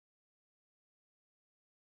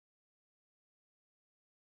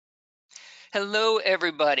Hello,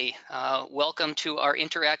 everybody. Welcome to our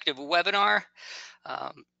interactive webinar,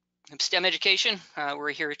 STEM Education. We're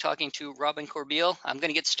here talking to Robin Corbeil. I'm going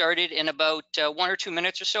to get started in about 1 or 2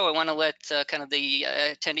 minutes or so. I want to let kind of the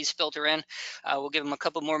attendees filter in. We'll give them a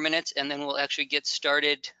couple more minutes, and then we'll actually get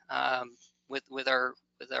started with our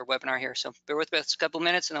webinar here. So bear with us a couple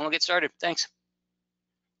minutes, and then we'll get started. Thanks.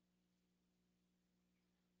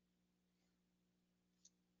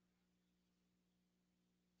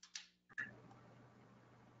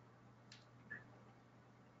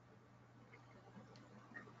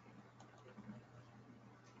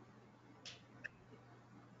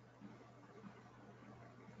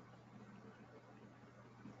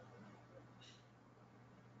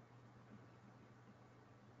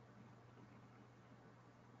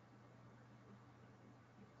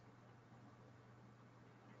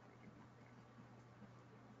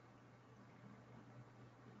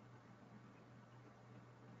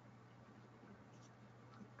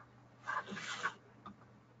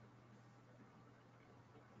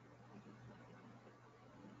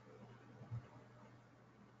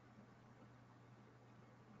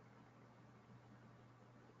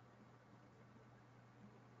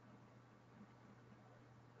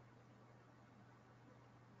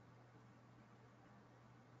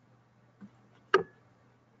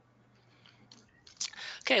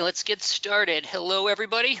 Okay, let's get started. Hello,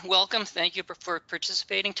 everybody. Welcome. Thank you for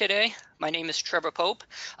participating today. My name is Trevor Pope.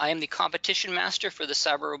 I am the competition master for the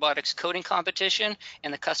Cyber Robotics Coding Competition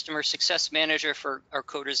and the customer success manager for our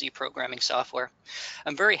CoderZ programming software.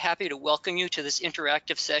 I'm very happy to welcome you to this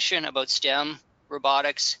interactive session about STEM,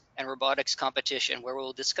 robotics, and robotics competition, where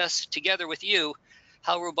we'll discuss together with you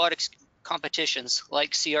how robotics competitions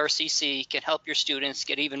like CRCC can help your students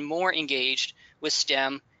get even more engaged with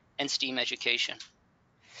STEM and STEAM education.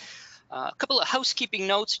 A couple of housekeeping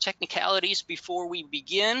notes, technicalities before we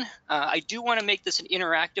begin. I do want to make this an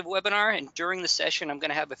interactive webinar, and during the session, I'm going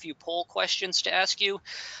to have a few poll questions to ask you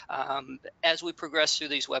as we progress through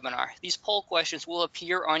these webinars. These poll questions will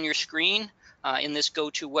appear on your screen in this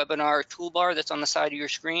GoToWebinar toolbar that's on the side of your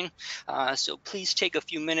screen. So please take a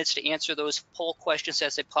few minutes to answer those poll questions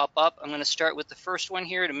as they pop up. I'm going to start with the first one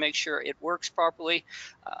here to make sure it works properly,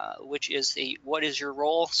 which is the what is your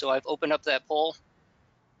role? So I've opened up that poll.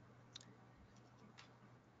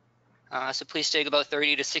 So please take about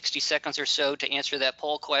 30 to 60 seconds or so to answer that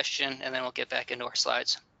poll question, and then we'll get back into our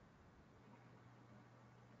slides.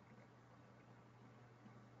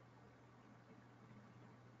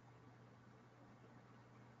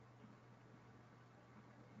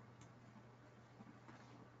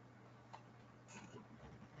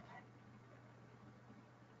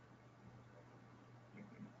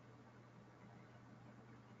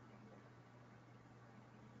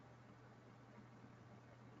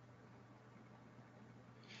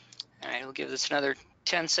 All right, we'll give this another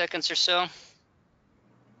 10 seconds or so.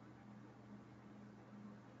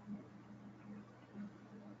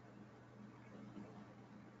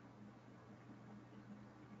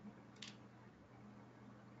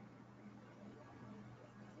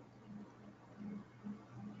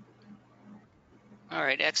 All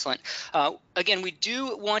right, excellent. Again, we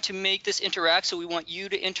do want to make this interact, so we want you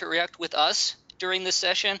to interact with us during this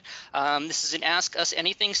session. This is an Ask Us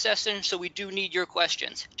Anything session, so we do need your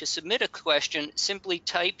questions. To submit a question, simply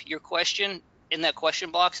type your question in that question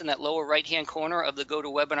box in that lower right-hand corner of the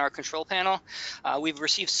GoToWebinar control panel. We've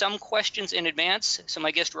received some questions in advance, so my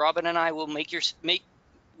guest Robin and I will make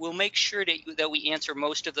sure that we answer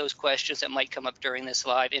most of those questions that might come up during this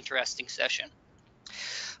live interesting session.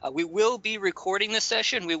 We will be recording this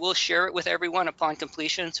session. We will share it with everyone upon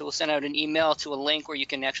completion. So we'll send out an email to a link where you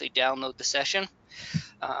can actually download the session.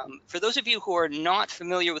 For those of you who are not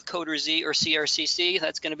familiar with CoderZ or CRCC,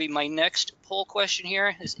 that's going to be my next poll question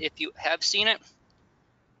here, is if you have seen it.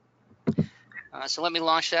 So let me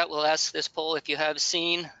launch that. We'll ask this poll if you have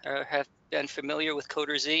seen or have been familiar with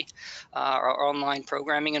CoderZ, our online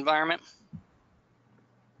programming environment.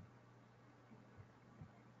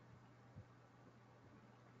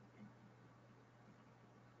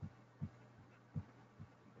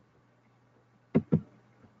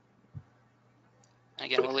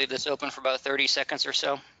 Again, we'll leave this open for about 30 seconds or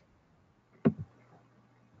so.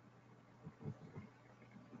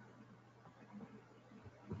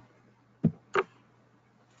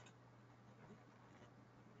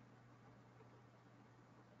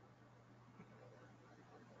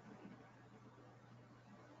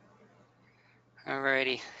 All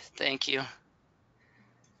righty, thank you.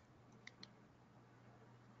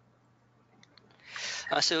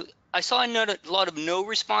 So I saw a lot of no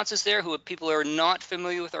responses there, people are not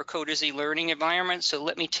familiar with our CoderZ learning environment. So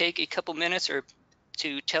let me take a couple minutes or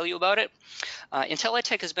to tell you about it.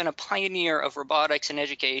 Intelitech has been a pioneer of robotics in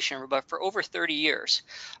education for over 30 years.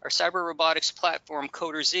 Our cyber robotics platform,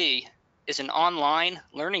 CoderZ, is an online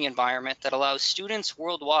learning environment that allows students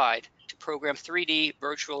worldwide to program 3D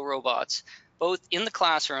virtual robots, both in the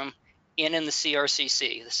classroom and in the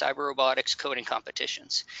CRCC, the Cyber Robotics Coding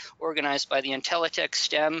Competitions, organized by the Intelitech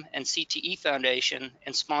STEM and CTE Foundation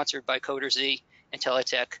and sponsored by CoderZ,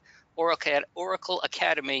 Intelitech, Oracle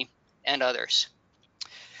Academy, and others.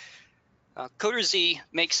 CoderZ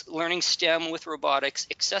makes learning STEM with robotics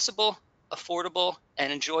accessible, affordable,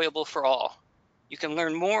 and enjoyable for all. You can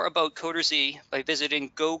learn more about CoderZ by visiting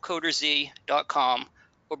gocoderz.com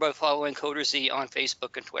or by following CoderZ on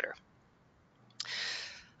Facebook and Twitter.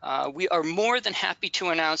 We are more than happy to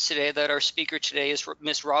announce today that our speaker today is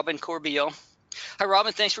Ms. Robin Corbeil. Hi,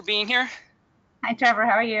 Robin. Thanks for being here. Hi, Trevor.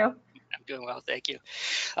 How are you? I'm doing well, thank you.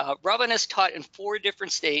 Robin has taught in 4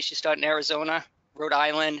 different states. She's taught in Arizona, Rhode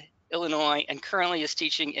Island, Illinois, and currently is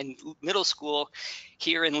teaching in middle school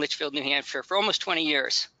here in Litchfield, New Hampshire for almost 20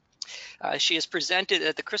 years. She has presented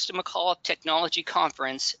at the Christa McAuliffe Technology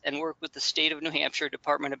Conference and worked with the State of New Hampshire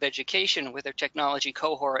Department of Education with their Technology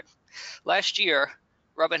Cohort. Last year,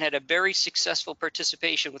 Robin had a very successful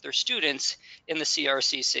participation with her students in the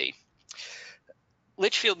CRCC.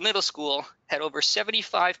 Litchfield Middle School had over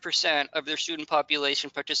 75% of their student population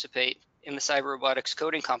participate in the Cyber Robotics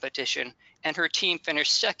Coding Competition, and her team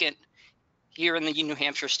finished second here in the New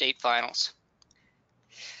Hampshire State Finals.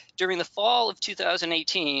 During the fall of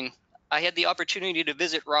 2018, I had the opportunity to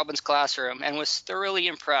visit Robin's classroom and was thoroughly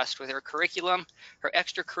impressed with her curriculum, her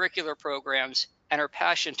extracurricular programs, and her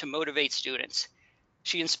passion to motivate students.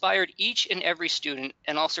 She inspired each and every student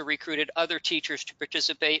and also recruited other teachers to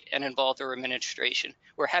participate and involve their administration.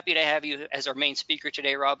 We're happy to have you as our main speaker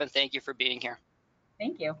today, Robin. Thank you for being here.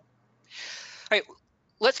 Thank you. All right,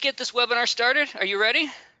 let's get this webinar started. Are you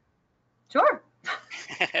ready? Sure.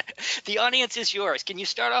 The audience is yours. Can you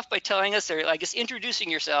start off by telling us, or I guess introducing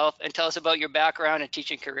yourself and tell us about your background and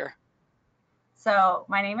teaching career? So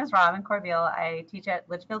my name is Robin Corbeil. I teach at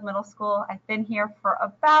Litchfield Middle School. I've been here for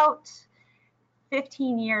about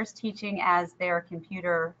 15 years teaching as their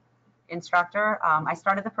computer instructor. I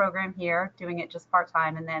started the program here, doing it just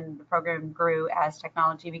part-time, and then the program grew as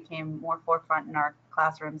technology became more forefront in our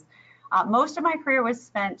classrooms. Most of my career was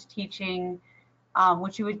spent teaching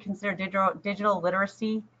what you would consider digital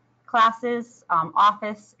literacy classes,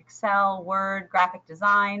 Office, Excel, Word, graphic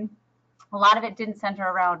design. A lot of it didn't center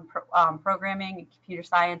around programming, computer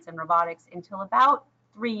science, and robotics until about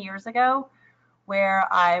 3 years ago, where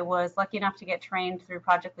I was lucky enough to get trained through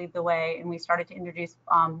Project Lead the Way, and we started to introduce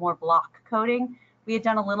more block coding. We had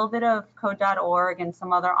done a little bit of code.org and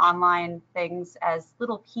some other online things as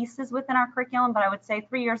little pieces within our curriculum, but I would say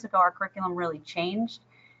 3 years ago our curriculum really changed,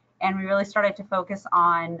 and we really started to focus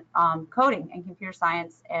on coding and computer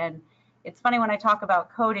science. And it's funny when I talk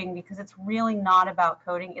about coding, because it's really not about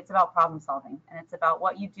coding, it's about problem solving, and it's about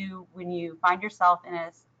what you do when you find yourself in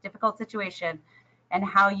a difficult situation and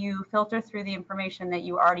how you filter through the information that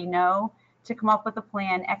you already know to come up with a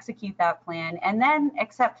plan, execute that plan, and then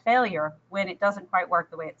accept failure when it doesn't quite work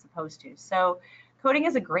the way it's supposed to. So coding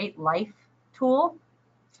is a great life tool,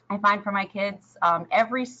 I find, for my kids.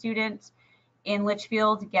 Every student in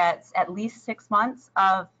Litchfield gets at least 6 months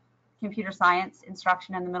of computer science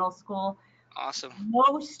instruction in the middle school. Awesome.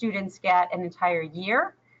 Most students get an entire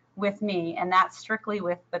year with me, and that's strictly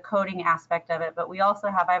with the coding aspect of it. But we also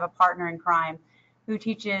have, I have a partner in crime who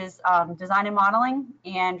teaches design and modeling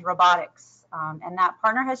and robotics. And that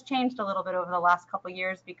partner has changed a little bit over the last couple of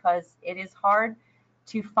years because it is hard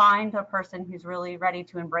to find a person who's really ready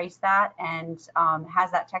to embrace that and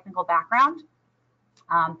has that technical background.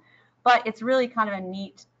 But it's really kind of a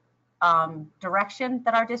neat direction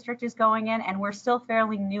that our district is going in, and we're still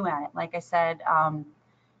fairly new at it. Like I said,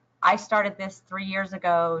 I started this 3 years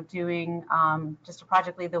ago doing just a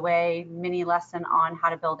Project Lead the Way mini lesson on how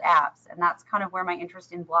to build apps. And that's kind of where my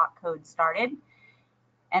interest in block code started.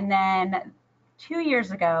 And then 2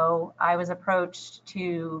 years ago, I was approached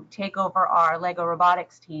to take over our Lego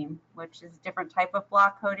robotics team, which is a different type of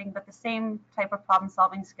block coding, but the same type of problem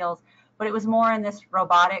solving skills. But it was more in this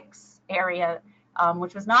robotics area,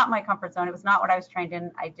 which was not my comfort zone. It was not what I was trained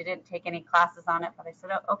in. I didn't take any classes on it, but I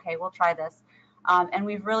said, oh, okay, we'll try this. And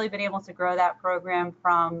we've really been able to grow that program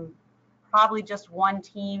from probably just 1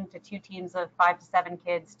 team to 2 teams of 5 to 7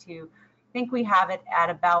 kids to, I think we have it at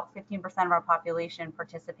about 15% of our population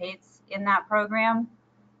participates in that program.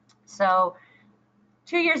 So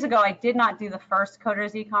 2 years ago, I did not do the first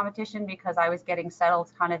CoderZ competition because I was getting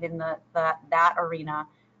settled kind of in that arena.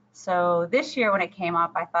 So this year when it came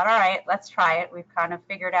up, I thought, all right, let's try it. We've kind of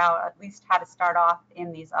figured out at least how to start off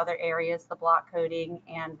in these other areas, the block coding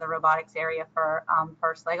and the robotics area for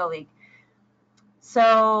First Lego League.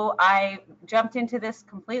 So I jumped into this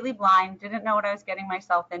completely blind, didn't know what I was getting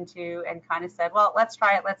myself into, and kind of said, well, let's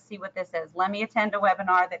try it. Let's see what this is. Let me attend a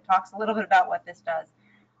webinar that talks a little bit about what this does.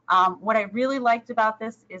 What I really liked about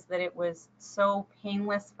this is that it was so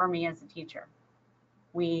painless for me as a teacher.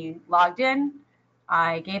 We logged in,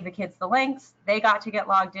 I gave the kids the links, they got to get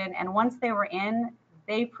logged in, and once they were in,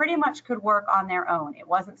 they pretty much could work on their own. It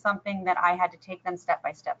wasn't something that I had to take them step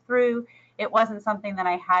by step through. It wasn't something that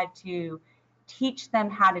I had to teach them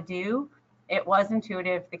how to do. It was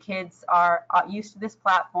intuitive. The kids are used to this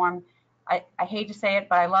platform. I hate to say it,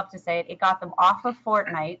 but I love to say it. It got them off of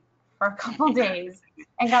Fortnite for a couple days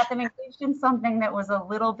and got them engaged in something that was a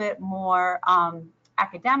little bit more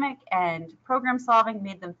academic and program solving,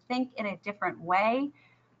 made them think in a different way.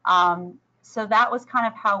 So that was kind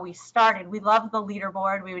of how we started. We loved the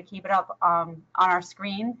leaderboard. We would keep it up on our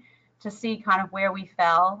screen to see kind of where we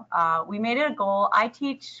fell. We made it a goal.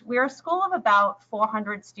 We're a school of about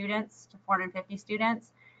 400 students to 450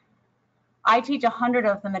 students. I teach 100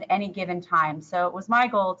 of them at any given time. So it was my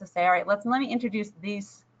goal to say, all right, let me introduce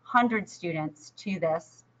these 100 students to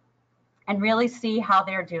this and really see how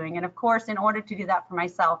they're doing. And of course, in order to do that for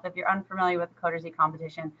myself, if you're unfamiliar with the CoderZ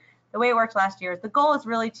competition, the way it worked last year is the goal is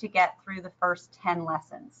really to get through the first 10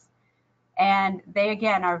 lessons. And they,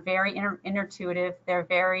 again, are very intuitive. They're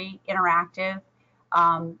very interactive.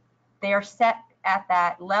 They are set at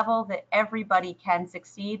that level that everybody can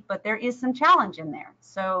succeed, but there is some challenge in there.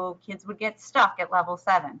 So kids would get stuck at level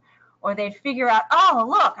 7, or they'd figure out, oh,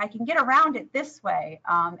 look, I can get around it this way.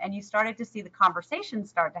 And you started to see the conversation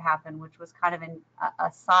start to happen, which was kind of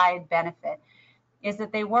a side benefit, is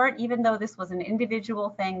that they weren't, even though this was an individual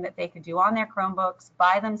thing that they could do on their Chromebooks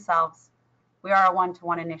by themselves. We are a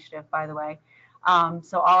one-to-one initiative, by the way.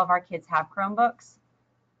 So all of our kids have Chromebooks,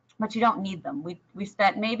 but you don't need them. We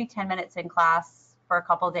spent maybe 10 minutes in class for a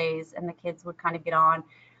couple of days, and the kids would kind of get on.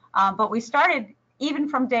 But we started even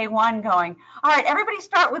from day one going, all right, everybody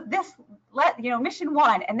start with this, mission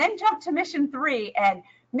 1, and then jump to mission 3. And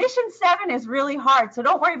mission 7 is really hard, so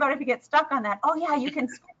don't worry about if you get stuck on that. Oh yeah, you can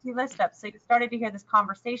skip your list up. So you started to hear this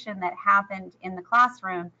conversation that happened in the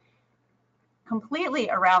classroom completely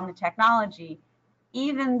around the technology,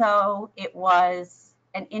 even though it was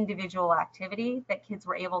an individual activity that kids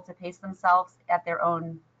were able to pace themselves at their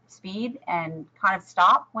own speed and kind of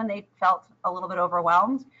stop when they felt a little bit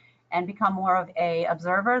overwhelmed and become more of a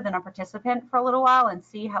observer than a participant for a little while and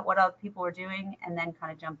see what other people were doing and then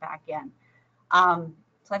kind of jump back in.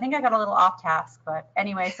 So I think I got a little off task, but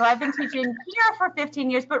anyway, so I've been teaching here for 15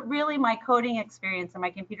 years, but really my coding experience and my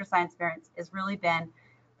computer science experience has really been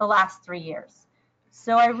the last 3 years.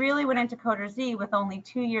 So I really went into CoderZ with only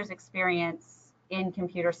 2 years experience in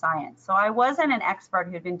computer science. So I wasn't an expert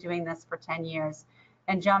who had been doing this for 10 years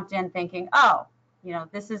and jumped in thinking, oh,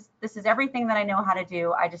 this is everything that I know how to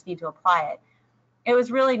do. I just need to apply it. It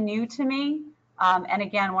was really new to me. And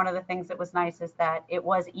again, one of the things that was nice is that it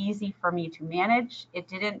was easy for me to manage. It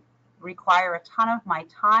didn't require a ton of my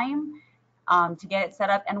time to get it set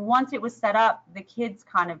up. And once it was set up, the kids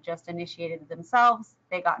kind of just initiated it themselves.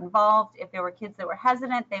 They got involved. If there were kids that were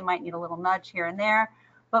hesitant, they might need a little nudge here and there.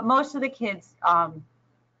 But most of the kids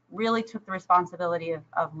really took the responsibility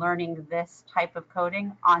of learning this type of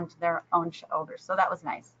coding onto their own shoulders. So that was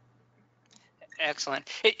nice. Excellent.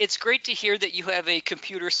 It's great to hear that you have a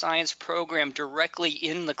computer science program directly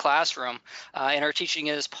in the classroom and are teaching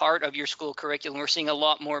it as part of your school curriculum. We're seeing a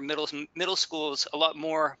lot more middle schools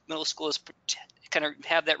kind of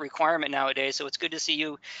have that requirement nowadays. So it's good to see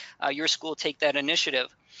your school take that initiative.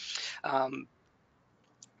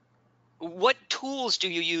 What tools do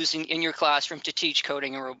you use in your classroom to teach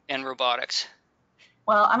coding and robotics?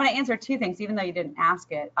 Well, I'm going to answer 2 things, even though you didn't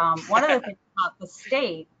ask it. One of the things about the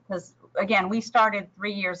state, because again, we started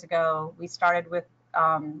 3 years ago. We started with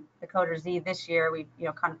the CoderZ this year. We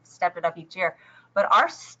kind of stepped it up each year. But our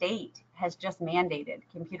state has just mandated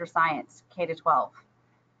computer science K-12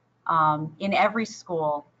 in every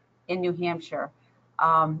school in New Hampshire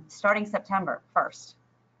starting September 1st.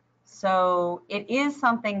 So it is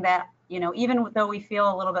something that, even though we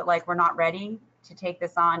feel a little bit like we're not ready to take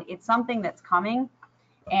this on, it's something that's coming.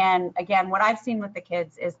 And again, what I've seen with the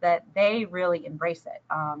kids is that they really embrace it,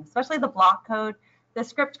 especially the block code. The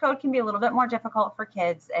script code can be a little bit more difficult for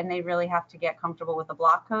kids, and they really have to get comfortable with the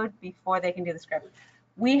block code before they can do the script.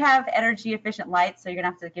 We have energy efficient lights, so you're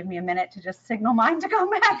gonna have to give me a minute to just signal mine to go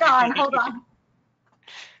back on. Hold on.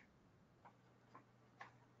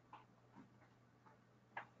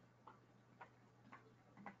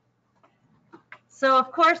 So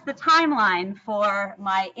of course, the timeline for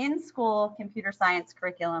my in-school computer science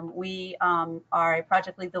curriculum, we are a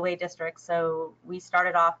Project Lead the Way district. So we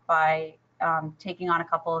started off by taking on a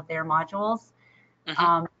couple of their modules.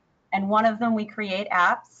 And one of them we create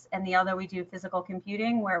apps, and the other we do physical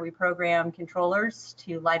computing, where we program controllers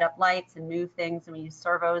to light up lights and move things, and we use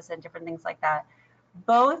servos and different things like that.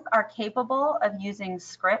 Both are capable of using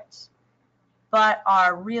script, but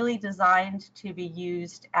are really designed to be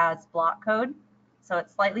used as block code. So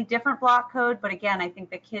it's slightly different block code, but again, I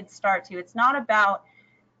think the kids start to, it's not about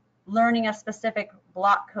learning a specific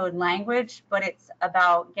block code language, but it's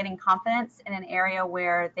about getting confidence in an area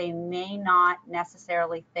where they may not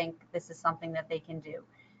necessarily think this is something that they can do.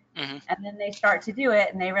 And then they start to do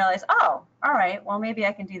it and they realize, oh, all right, well, maybe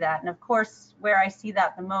I can do that. And of course, where I see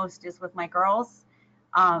that the most is with my girls.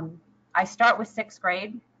 I start with 6th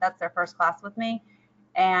grade. That's their first class with me.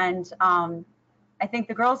 And I think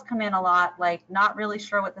the girls come in a lot like not really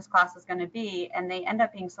sure what this class is going to be, and they end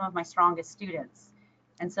up being some of my strongest students.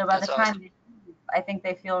 And so by the time they leave, I think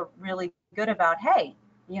they feel really good about, hey,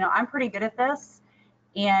 you know, I'm pretty good at this,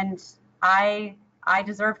 and I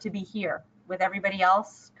deserve to be here with everybody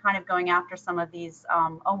else kind of going after some of these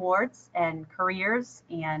awards and careers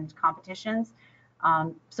and competitions.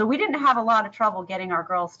 So we didn't have a lot of trouble getting our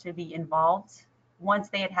girls to be involved once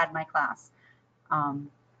they had my class.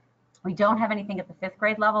 We don't have anything at the 5th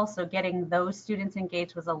grade level, so getting those students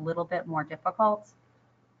engaged was a little bit more difficult.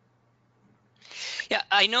 Yeah,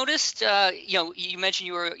 I noticed, you know, you mentioned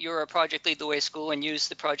you were a Project Lead the Way school and used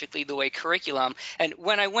the Project Lead the Way curriculum. And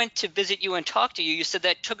when I went to visit you and talk to you, you said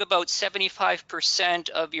that took about 75%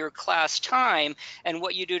 of your class time. And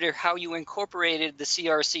what you did or how you incorporated the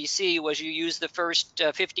CRCC was you used the first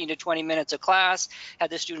 15 to 20 minutes of class,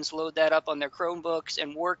 had the students load that up on their Chromebooks,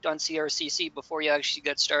 and worked on CRCC before you actually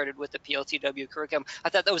got started with the PLTW curriculum. I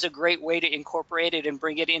thought that was a great way to incorporate it and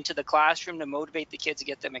bring it into the classroom to motivate the kids to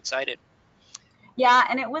get them excited. Yeah,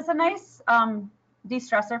 and it was a nice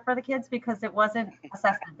de-stressor for the kids because it wasn't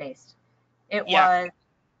assessment based. It was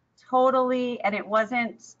totally, and it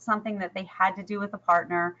wasn't something that they had to do with a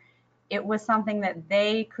partner. It was something that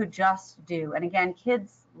they could just do. And again,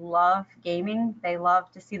 kids love gaming. They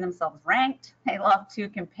love to see themselves ranked. They love to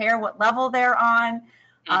compare what level they're on,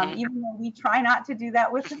 even though we try not to do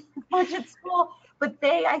that with the budget school. But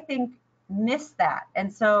they, I think, miss that.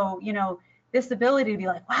 And so, you know, this ability to be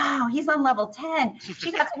like, wow, he's on level 10.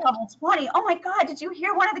 She got to level 20. Oh my God, did you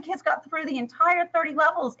hear one of the kids got through the entire 30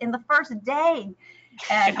 levels in the first day?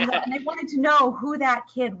 And they wanted to know who that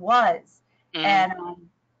kid was.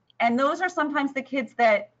 And those are sometimes the kids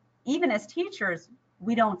that, even as teachers,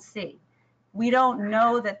 we don't see. We don't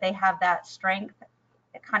know that they have that strength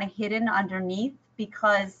kind of hidden underneath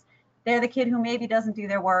because they're the kid who maybe doesn't do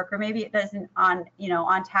their work, or maybe it doesn't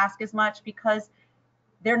on task as much because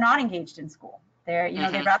they're not engaged in school. They're, you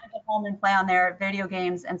know, they'd rather go home and play on their video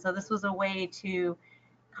games. And so this was a way to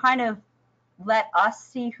kind of let us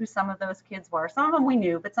see who some of those kids were. Some of them we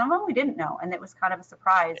knew, but some of them we didn't know. And it was kind of a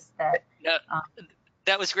surprise that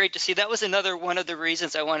that was great to see. That was another one of the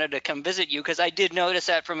reasons I wanted to come visit you, because I did notice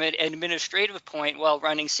that from an administrative point while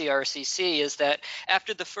running CRCC is that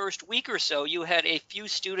after the first week or so, you had a few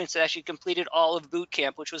students that actually completed all of boot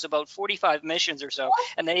camp, which was about 45 missions or so,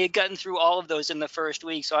 and they had gotten through all of those in the first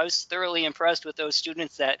week. So I was thoroughly impressed with those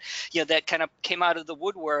students that, you know, that kind of came out of the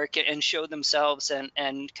woodwork and showed themselves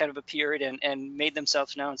and kind of appeared and made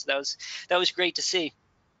themselves known. So that was great to see.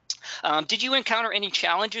 Did you encounter any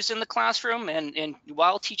challenges in the classroom and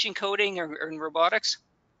while teaching coding or in robotics?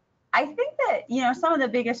 I think that, you know, some of the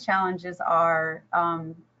biggest challenges are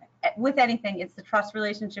with anything, it's the trust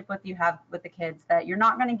relationship you have with the kids, that you're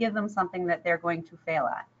not going to give them something that they're going to fail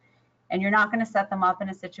at. And you're not going to set them up in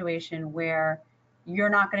a situation where you're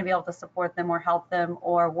not going to be able to support them or help them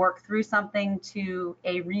or work through something to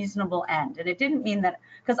a reasonable end. And it didn't mean that,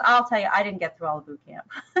 because I'll tell you, I didn't get through all of boot camp.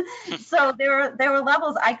 So there were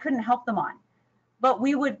levels I couldn't help them on. But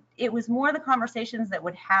it was more the conversations that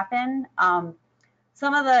would happen.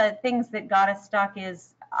 Some of the things that got us stuck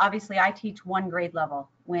is, obviously I teach 1 grade level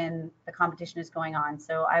when the competition is going on.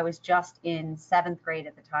 So I was just in 7th grade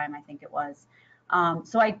at the time, I think it was.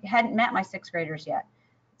 So I hadn't met my 6th graders yet.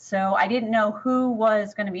 So I didn't know who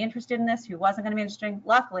was going to be interested in this, who wasn't going to be interested.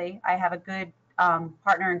 Luckily, I have a good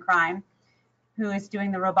partner in crime who is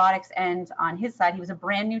doing the robotics end on his side. He was a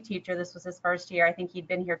brand new teacher. This was his first year. I think he'd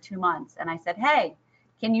been here 2 months. And I said, hey,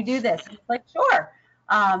 can you do this? He's like, sure.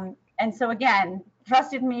 And so again,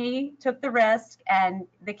 trusted me, took the risk, and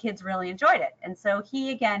the kids really enjoyed it. And so he,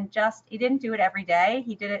 again, he didn't do it every day.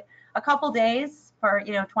 He did it a couple days for,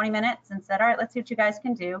 20 minutes and said, all right, let's see what you guys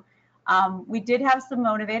can do. We did have some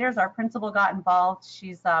motivators. Our principal got involved.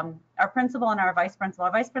 She's our principal and our vice principal.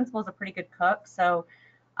 Our vice principal is a pretty good cook, so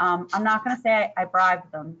I'm not going to say I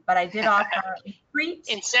bribed them, but I did offer a treat.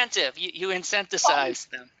 Incentive. You incentivize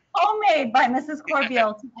them. Homemade by Mrs.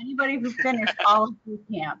 Corbeil to anybody who finished all of boot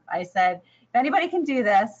camp. I said, if anybody can do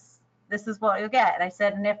this, this is what you'll get. And I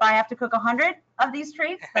said, and if I have to cook 100 of these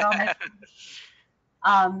treats, then I'll make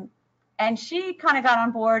them. And she kind of got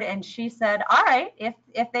on board and she said, all right,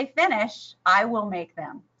 if they finish, I will make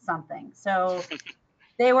them something. So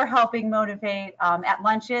they were helping motivate at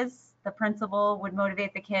lunches. The principal would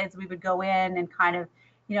motivate the kids. We would go in and kind of,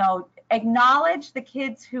 acknowledge the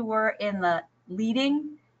kids who were in the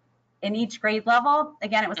leading in each grade level.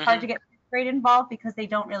 Again, it was hard to get fifth grade involved because they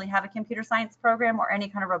don't really have a computer science program or any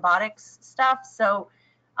kind of robotics stuff. So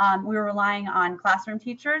we were relying on classroom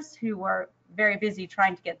teachers who were very busy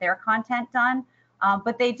trying to get their content done.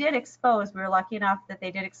 But they did expose, we were lucky enough that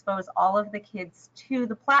they did expose all of the kids to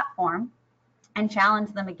the platform and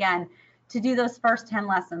challenge them again to do those first 10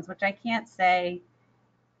 lessons, which I can't say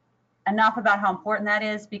enough about how important that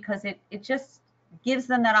is, because it just gives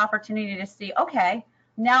them that opportunity to see, okay,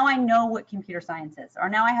 now I know what computer science is, or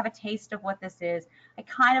now I have a taste of what this is. I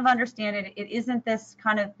kind of understand it. It isn't this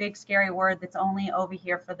kind of big scary word that's only over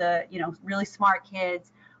here for the, really smart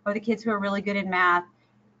kids or the kids who are really good in math.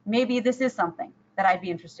 Maybe this is something that I'd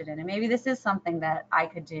be interested in, and maybe this is something that I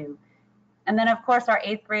could do. And then of course our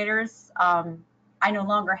 8th graders, I no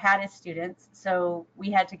longer had as students, so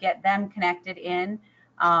we had to get them connected in.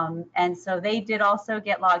 And so they did also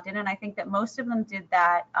get logged in, and I think that most of them did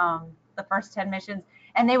that the first 10 missions,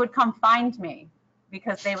 and they would come find me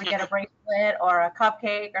because they would get a bracelet or a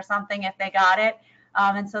cupcake or something if they got it.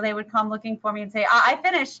 And so they would come looking for me and say, I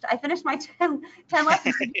finished my 10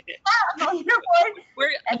 lessons. I'm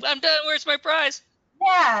done. Where's my prize?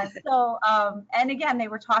 Yeah. So, and again, they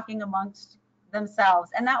were talking amongst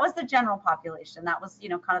themselves, and that was the general population. That was,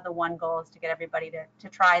 kind of the one goal, is to get everybody to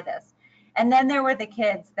try this. And then there were the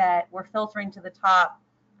kids that were filtering to the top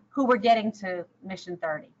who were getting to mission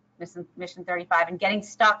 30. Mission 35 and getting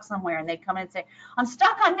stuck somewhere, and they'd come in and say, I'm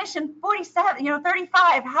stuck on mission 47,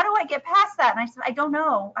 35. How do I get past that? And I said, I don't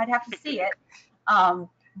know. I'd have to see it.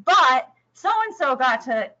 But so-and-so got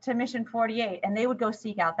to mission 48, and they would go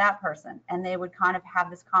seek out that person, and they would kind of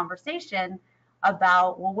have this conversation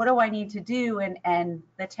about, well, what do I need to do? And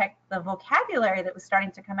the vocabulary that was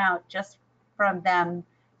starting to come out just from them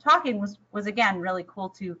talking was again really cool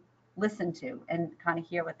to listen to and kind of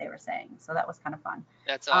hear what they were saying. So that was kind of fun.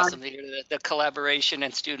 That's awesome to hear the collaboration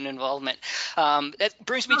and student involvement. That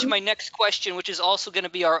brings me to my next question, which is also going to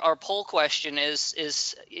be our poll question.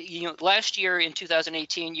 Is last year in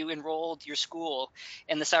 2018 you enrolled your school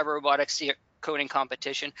in the Cyber Robotics Coding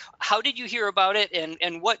Competition. How did you hear about it,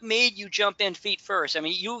 and what made you jump in feet first? I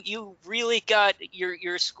mean, you really got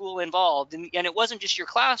your school involved, and it wasn't just your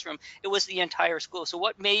classroom, it was the entire school. So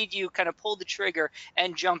what made you kind of pull the trigger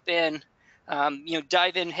and jump in,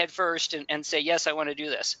 dive in head first and say, yes, I want to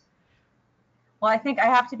do this? Well, I think I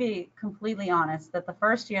have to be completely honest that the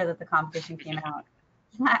first year that the competition came out,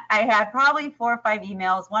 I had probably 4 or 5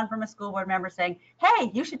 emails, one from a school board member saying,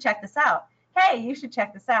 hey, you should check this out. Hey, you should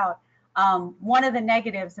check this out. One of the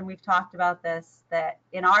negatives, and we've talked about this, that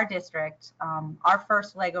in our district, our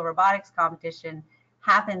first Lego robotics competition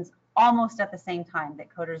happens almost at the same time that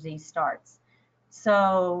CoderZ starts.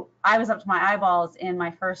 So I was up to my eyeballs in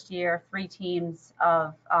my first year, 3 teams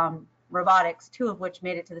of robotics, 2 of which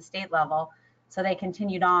made it to the state level. So they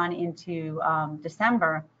continued on into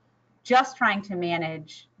December, just trying to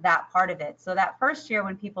manage that part of it. So that first year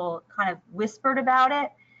when people kind of whispered about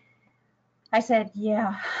it, I said,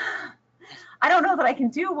 yeah, I don't know that I can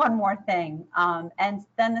do one more thing. And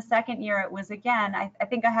then the second year it was again, I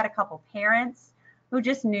think I had a couple parents who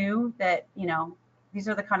just knew that, these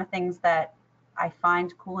are the kind of things that I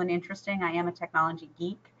find cool and interesting. I am a technology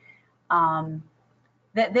geek.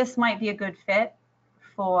 That this might be a good fit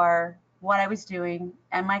for what I was doing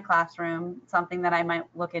in my classroom, something that I might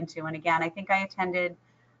look into. And again, I think I attended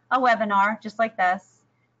a webinar just like this,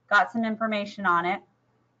 got some information on it,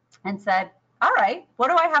 and said, all right, what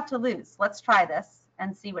do I have to lose? Let's try this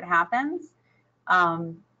and see what happens.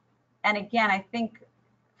 And again, I think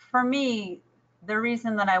for me, the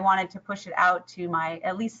reason that I wanted to push it out to my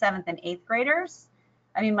at least 7th and 8th graders,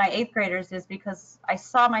 my 8th graders, is because I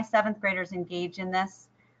saw my 7th graders engage in this.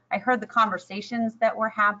 I heard the conversations that were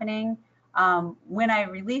happening. When I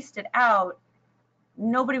released it out,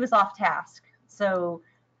 nobody was off task. So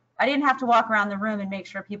I didn't have to walk around the room and make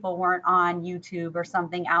sure people weren't on YouTube or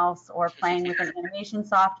something else or playing with an animation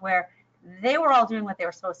software. They were all doing what they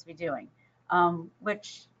were supposed to be doing,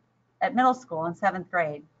 which at middle school in 7th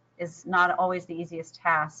grade is not always the easiest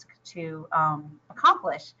task to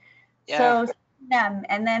accomplish. Yeah. So them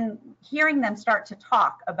and then hearing them start to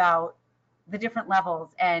talk about the different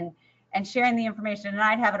levels and sharing the information, and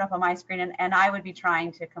I'd have it up on my screen, and I would be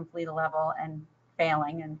trying to complete a level and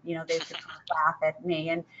failing, and they would laugh at me,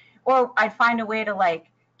 and or I'd find a way to like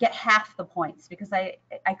get half the points because I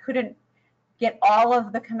couldn't get all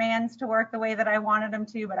of the commands to work the way that I wanted them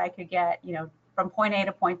to, but I could get from point A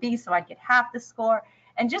to point B, so I'd get half the score.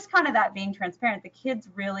 And just kind of that being transparent, the kids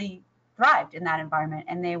really thrived in that environment,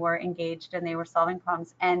 and they were engaged and they were solving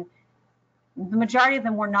problems, and the majority of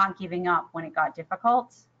them were not giving up when it got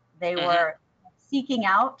difficult. They were seeking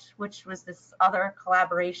out, which was this other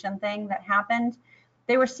collaboration thing that happened.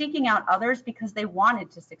 They were seeking out others because they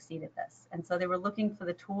wanted to succeed at this. And so they were looking for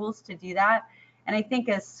the tools to do that. And I think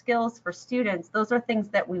as skills for students, those are things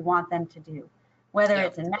that we want them to do, whether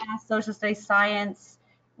it's in math, social studies, science.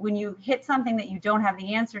 When you hit something that you don't have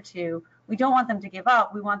the answer to, we don't want them to give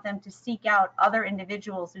up. We want them to seek out other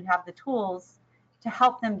individuals who have the tools to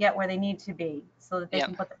help them get where they need to be so that they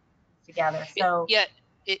can put them together. So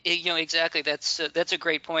exactly. That's a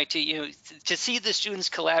great point to see the students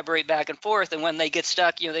collaborate back and forth, and when they get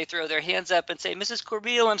stuck, they throw their hands up and say, "Mrs.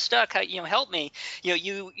 Corbeil, I'm stuck. Help me."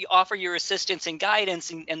 You offer your assistance and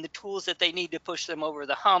guidance and the tools that they need to push them over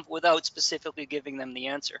the hump without specifically giving them the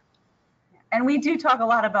answer. And we do talk a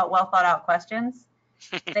lot about well thought out questions.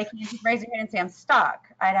 They can't just raise your hand and say, "I'm stuck."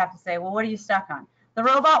 I'd have to say, "Well, what are you stuck on?" The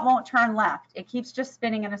robot won't turn left. It keeps just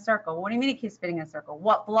spinning in a circle. What do you mean it keeps spinning in a circle?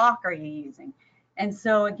 What block are you using? And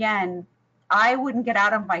so again, I wouldn't get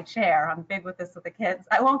out of my chair. I'm big with this with the kids.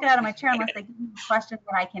 I won't get out of my chair unless they give me a question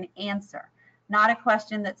that I can answer, not a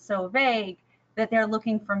question that's so vague that they're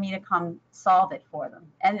looking for me to come solve it for them.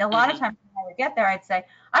 And a lot of times when I would get there, I'd say,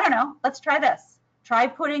 "I don't know, let's try this. Try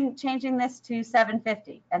changing this to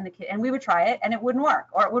 750." And we would try it and it wouldn't work,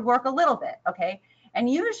 or it would work a little bit, okay? And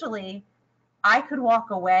usually I could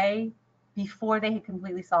walk away before they had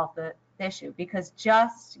completely solved the issue, because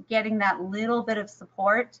just getting that little bit of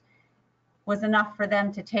support was enough for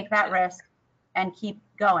them to take that risk and keep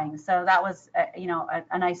going. So that was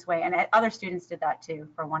a nice way, and other students did that too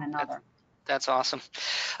for one another. That's awesome.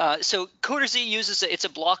 So CoderZ uses it's a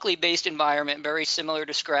Blockly based environment, very similar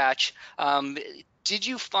to Scratch. Did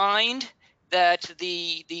you find that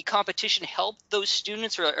the competition helped those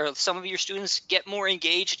students or some of your students get more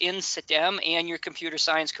engaged in STEM and your computer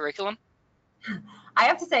science curriculum? I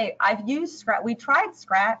have to say, I've used Scratch. We tried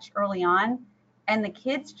Scratch early on, and the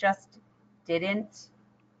kids just didn't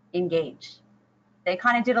engage. They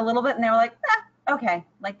kind of did a little bit, and they were like, okay,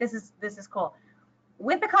 like this is cool.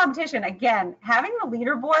 With the competition, again, having the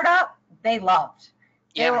leaderboard up, they loved.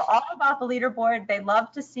 They were all about the leaderboard. They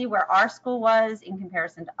loved to see where our school was in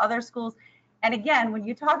comparison to other schools. And again, when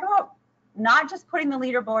you talk about not just putting the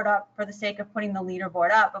leaderboard up for the sake of putting the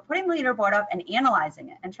leaderboard up, but putting the leaderboard up and analyzing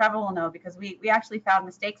it. And Trevor will know, because we actually found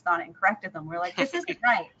mistakes on it and corrected them. We're like, this isn't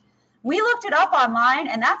right. We looked it up online,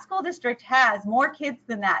 and that school district has more kids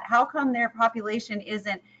than that. How come their population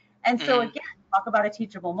isn't? And so again, talk about a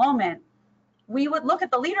teachable moment. We would look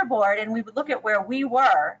at the leaderboard and we would look at where we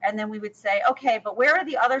were, and then we would say, okay, but where are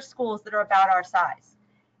the other schools that are about our size?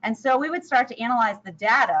 And so we would start to analyze the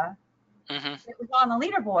data that was on the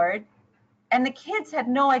leaderboard, and the kids had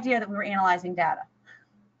no idea that we were analyzing data.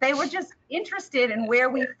 They were just interested in where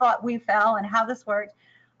we thought we fell and how this worked.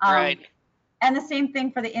 Right. And the same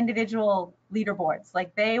thing for the individual leaderboards.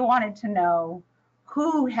 Like, they wanted to know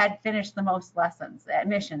who had finished the most lessons,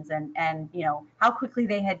 admissions, and how quickly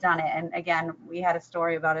they had done it. And again, we had a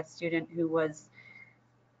story about a student who was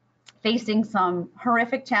facing some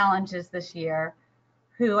horrific challenges this year,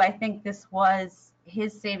 who I think this was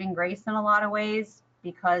his saving grace in a lot of ways,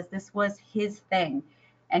 because this was his thing.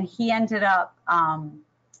 And he ended up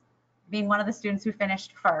being one of the students who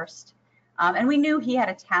finished first. And we knew he had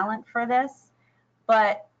a talent for this,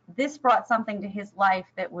 but this brought something to his life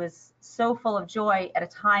that was so full of joy at a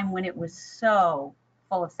time when it was so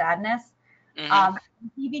full of sadness.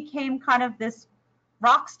 He became kind of this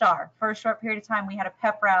rock star for a short period of time. We had a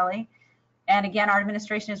pep rally. And again, our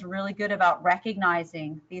administration is really good about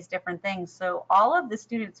recognizing these different things. So all of the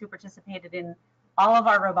students who participated in all of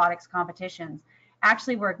our robotics competitions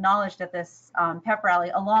actually were acknowledged at this pep rally,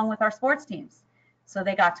 along with our sports teams. So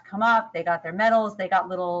they got to come up, they got their medals, they got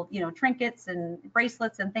little, trinkets and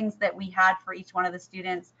bracelets and things that we had for each one of the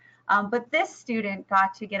students. But this student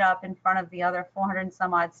got to get up in front of the other 400 and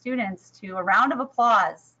some odd students to a round of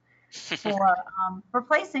applause for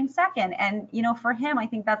placing second. And, for him, I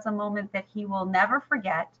think that's a moment that he will never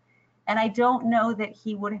forget. And I don't know that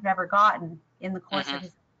he would have ever gotten in the course of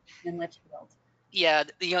his in Litchfield. Yeah,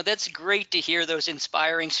 that's great to hear those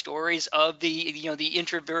inspiring stories of the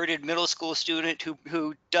introverted middle school student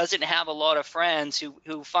who doesn't have a lot of friends,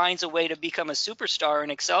 who finds a way to become a superstar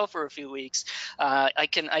and excel for a few weeks. I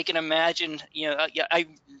can imagine, yeah, I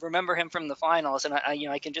remember him from the finals, and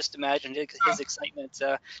I can just imagine his excitement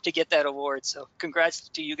to get that award. So congrats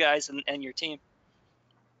to you guys and your team.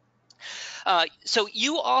 So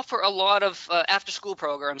you offer a lot of after-school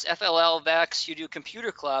programs, FLL, VEX, you do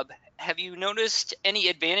Computer Club. Have you noticed any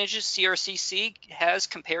advantages CRCC has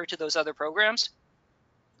compared to those other programs?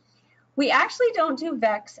 We actually don't do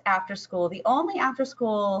VEX after school. The only after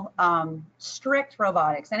school strict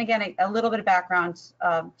robotics, and again, a little bit of background.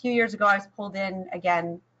 A few years ago, I was pulled in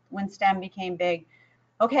again when STEM became big.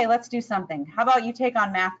 Okay, let's do something. How about you take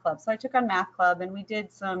on Math Club? So I took on Math Club and we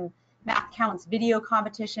did some math counts, video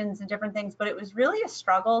competitions and different things, but it was really a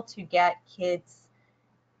struggle to get kids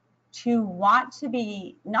to want to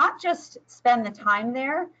be, not just spend the time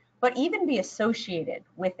there, but even be associated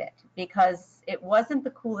with it, because it wasn't the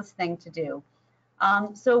coolest thing to do.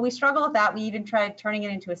 So we struggled with that. We even tried turning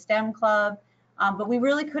it into a STEM club, but we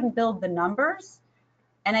really couldn't build the numbers.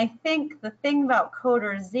 And I think the thing about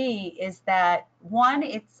CoderZ is that, one,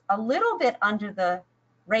 it's a little bit under the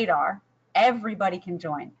radar. Everybody can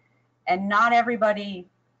join, and not everybody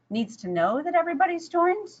needs to know that everybody's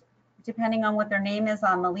joined, depending on what their name is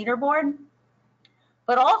on the leaderboard.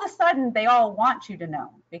 But all of a sudden, they all want you to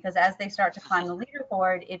know, because as they start to climb the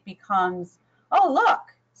leaderboard, it becomes, oh, look,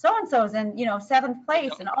 so-and-so's in, 7th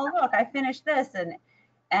place, and oh, look, I finished this.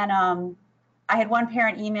 And I had one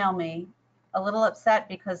parent email me a little upset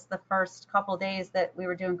because the first couple days that we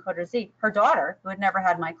were doing CoderZ, her daughter, who had never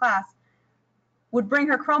had my class, would bring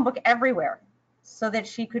her Chromebook everywhere so that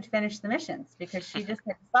she could finish the missions, because she just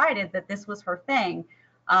had decided that this was her thing.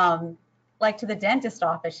 Like to the dentist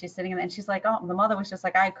office, she's sitting in and she's like, oh, the mother was just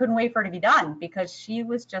like, I couldn't wait for it to be done, because she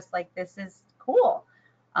was just like, this is cool.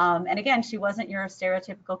 And again, she wasn't your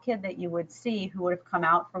stereotypical kid that you would see who would have come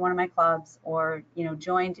out for one of my clubs or,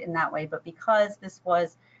 joined in that way. But because this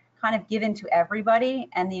was kind of given to everybody,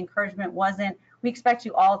 and the encouragement wasn't, we expect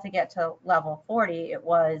you all to get to level 40. It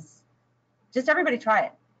was just, everybody try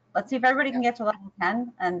it. Let's see if everybody can get to level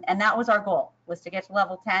 10. And that was our goal, was to get to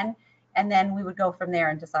level 10. And then we would go from there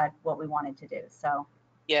and decide what we wanted to do. So.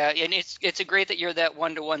 Yeah, and it's a great that you're that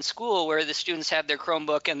one-to-one school where the students have their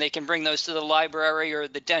Chromebook and they can bring those to the library or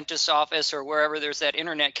the dentist's office or wherever there's that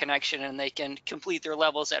internet connection, and they can complete their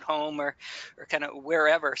levels at home or kind of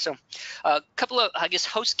wherever. So a couple of, I guess,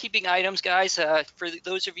 housekeeping items, guys. For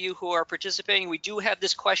those of you who are participating, we do have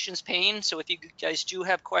this questions pane. So if you guys do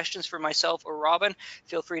have questions for myself or Robin,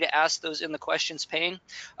 feel free to ask those in the questions pane.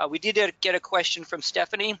 We did get a question from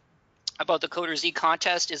Stephanie about the CoderZ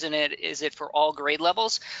contest. Is it for all grade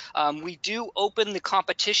levels? We do open the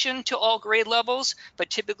competition to all grade levels,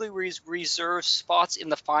 but typically we reserve spots in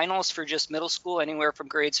the finals for just middle school, anywhere from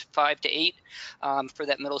grades 5 to 8, for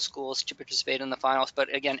that middle schools to participate in the finals.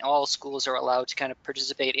 But again, all schools are allowed to kind of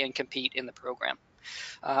participate and compete in the program.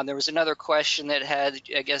 There was another question that had,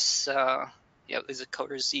 I guess, is a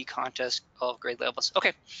CoderZ contest all grade levels?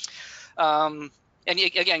 Okay. And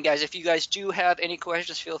again, guys, if you guys do have any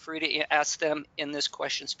questions, feel free to ask them in this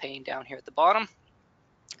questions pane down here at the bottom.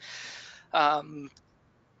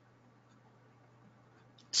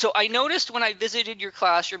 So I noticed when I visited your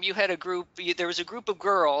classroom, you had a group, there was a group of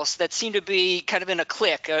girls that seemed to be kind of in a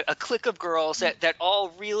clique of girls that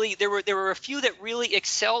all really, there were a few that really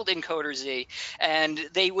excelled in CoderZ, and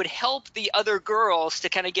they would help the other girls to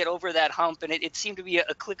kind of get over that hump. And it seemed to be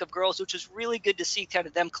a clique of girls, which was really good to see, kind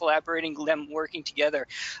of them collaborating, them working together.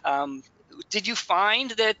 Did you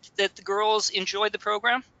find that the girls enjoyed the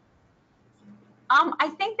program? I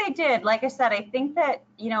think they did. Like I said, I think that,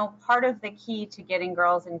 part of the key to getting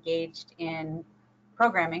girls engaged in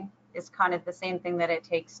programming is kind of the same thing that it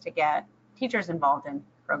takes to get teachers involved in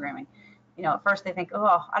programming. At first they think,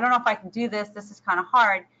 oh, I don't know if I can do this. This is kind of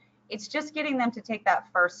hard. It's just getting them to take that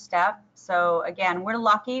first step. So again, we're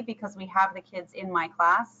lucky because we have the kids in my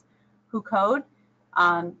class who code.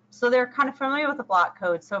 So they're kind of familiar with the block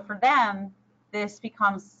code. So for them, this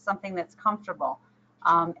becomes something that's comfortable.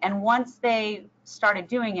 And once they started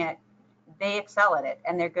doing it, they excel at it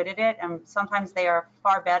and they're good at it. And sometimes they are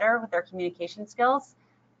far better with their communication skills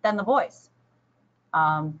than the boys.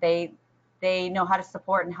 They know how to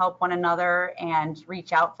support and help one another and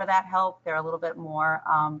reach out for that help. They're a little bit more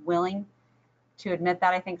willing to admit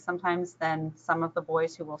that, I think, sometimes, than some of the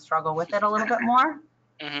boys who will struggle with it a little bit more.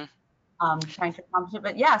 Mm-hmm. Trying to accomplish it.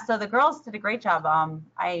 But yeah, so the girls did a great job.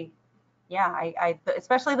 I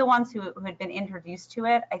especially the ones who had been introduced to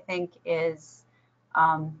it, I think is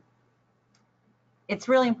it's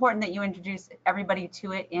really important that you introduce everybody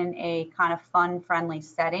to it in a kind of fun, friendly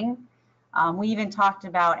setting. We even talked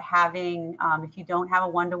about having, if you don't have a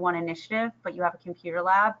one-to-one initiative, but you have a computer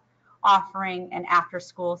lab, offering an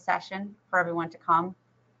after-school session for everyone to come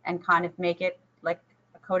and kind of make it like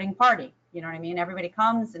a coding party. You know what I mean? Everybody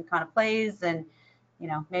comes and kind of plays, and you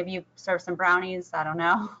know, maybe you serve some brownies, I don't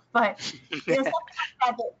know, but you know, something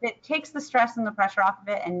like that takes the stress and the pressure off of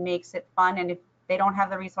it and makes it fun. And if they don't have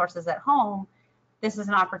the resources at home, this is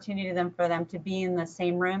an opportunity for them to be in the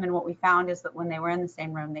same room. And what we found is that when they were in the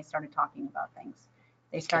same room, they started talking about things.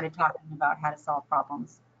 They started talking about how to solve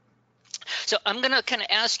problems. So I'm going to kind of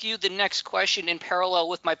ask you the next question in parallel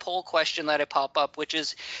with my poll question that I pop up, which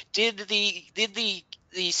is, did the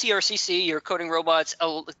CRCC, or Coding Robots,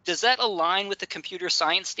 does that align with the computer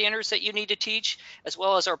science standards that you need to teach? As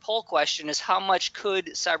well as our poll question is, how much could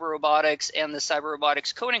Cyber Robotics and the Cyber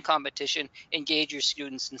Robotics Coding Competition engage your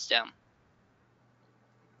students in STEM?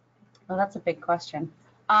 Well, that's a big question.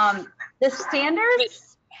 The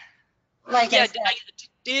standards, like yeah, I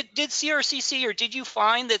said, did CRCC, or did you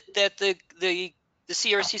find that the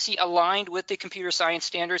CRCC aligned with the computer science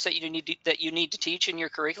standards that you need to teach in your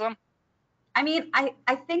curriculum? I mean,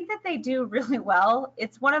 I think that they do really well.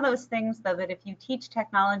 It's one of those things, though, that if you teach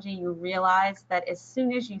technology, you realize that as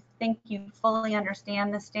soon as you think you fully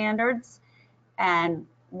understand the standards and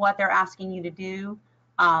what they're asking you to do,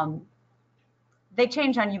 they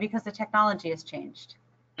change on you because the technology has changed.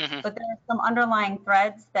 Mm-hmm. But there are some underlying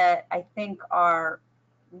threads that I think are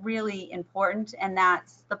really important, and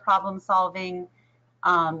that's the problem solving,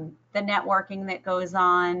 the networking that goes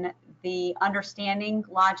on, the understanding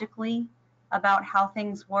logically about how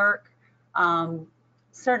things work,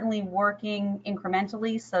 certainly working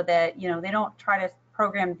incrementally so that, you know, they don't try to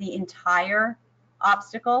program the entire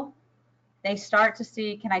obstacle. They start to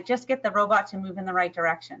see, can I just get the robot to move in the right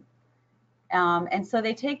direction? And so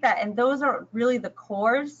they take that, and those are really the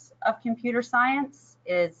cores of computer science,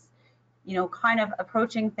 is, you know, kind of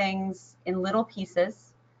approaching things in little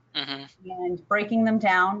pieces, mm-hmm. and breaking them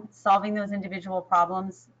down, solving those individual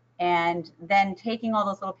problems, and then taking all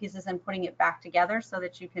those little pieces and putting it back together so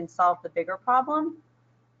that you can solve the bigger problem.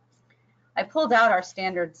 I pulled out our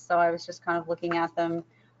standards, so I was just kind of looking at them.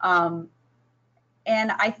 And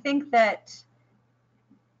I think that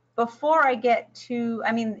before I get to,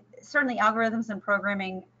 I mean, certainly algorithms and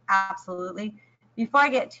programming, absolutely. Before I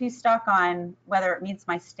get too stuck on whether it meets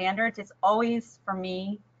my standards, it's always, for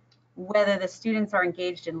me, whether the students are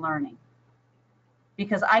engaged in learning.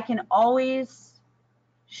 Because I can always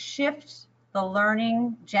shift the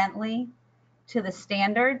learning gently to the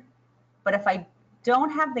standard, but if I don't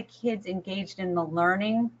have the kids engaged in the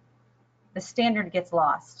learning, the standard gets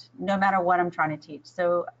lost, no matter what I'm trying to teach.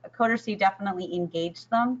 So CoderZ definitely engaged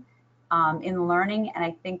them in learning, and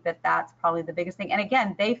I think that that's probably the biggest thing. And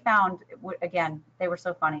again, they found, again, they were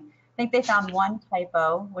so funny. I think they found one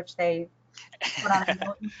typo, which they put on a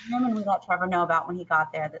note in him, and we let Trevor know about when he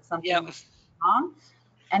got there that something was wrong.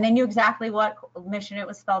 And they knew exactly what mission it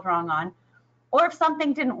was spelled wrong on, or if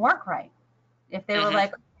something didn't work right. If they were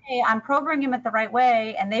like, hey, I'm programming him it the right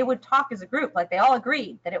way, and they would talk as a group, like they all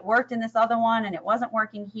agreed that it worked in this other one and it wasn't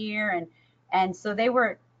working here. And so they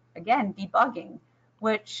were, again, debugging,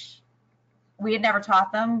 which we had never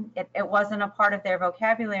taught them. It wasn't a part of their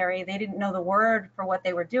vocabulary. They didn't know the word for what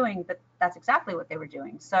they were doing, but that's exactly what they were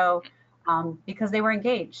doing. So because they were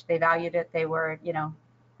engaged, they valued it. They were, you know,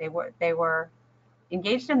 they were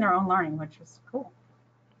engaged in their own learning, which was cool.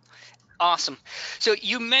 Awesome. So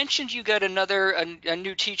you mentioned you got a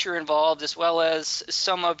new teacher involved, as well as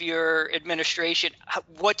some of your administration.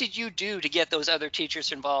 What did you do to get those other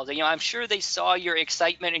teachers involved? You know, I'm sure they saw your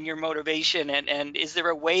excitement and your motivation. And is there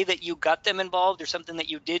a way that you got them involved, or something that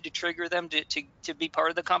you did to trigger them to be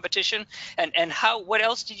part of the competition? And what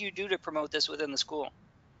else did you do to promote this within the school?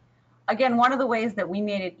 Again, one of the ways that we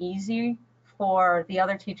made it easy for the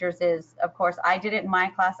other teachers is, of course, I did it in my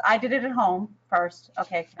class. I did it at home first.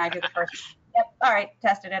 Okay, can I do the first? Yep, all right,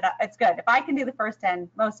 tested it. It's good. If I can do the first 10,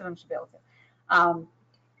 most of them should be able to.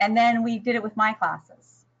 And then we did it with my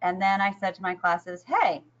classes. And then I said to my classes,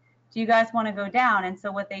 hey, do you guys want to go down? And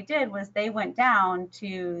so what they did was they went down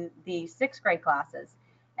to the 6th grade classes,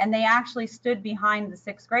 and they actually stood behind the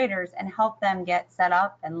 6th graders and helped them get set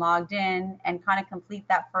up and logged in and kind of complete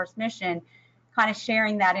that first mission, kind of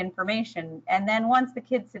sharing that information. And then once the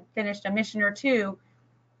kids had finished a mission or two,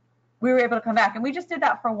 we were able to come back, and we just did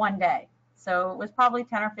that for one day. So it was probably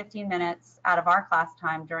 10 or 15 minutes out of our class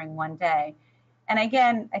time during one day. And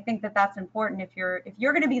again, I think that that's important. If you're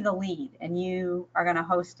going to be the lead and you are going to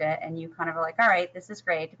host it, and you kind of are like, all right, this is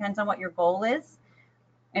great. Depends on what your goal is.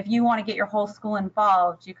 If you want to get your whole school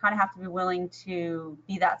involved, you kind of have to be willing to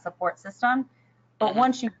be that support system. But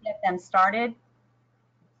once you get them started,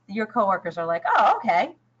 your coworkers are like, oh,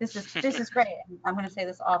 okay, this is great. I'm going to say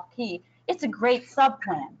this off key. It's a great sub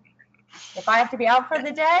plan. If I have to be out for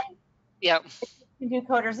the day, Yep. you can do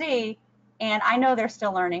CoderZ, and I know they're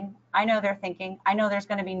still learning. I know they're thinking. I know there's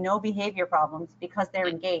going to be no behavior problems because they're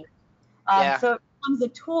engaged. Yeah. So it becomes a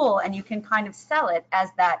tool, and you can kind of sell it as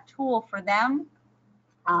that tool for them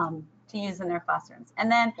to use in their classrooms.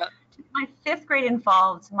 And then my 5th grade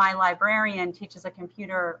involved, my librarian teaches a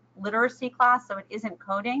computer literacy class, so it isn't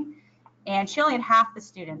coding. And she only had half the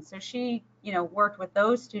students. So she, worked with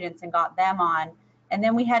those students and got them on. And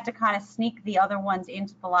then we had to kind of sneak the other ones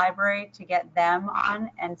into the library to get them on.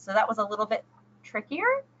 And so that was a little bit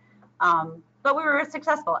trickier. But we were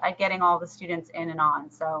successful at getting all the students in and on.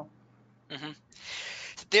 So.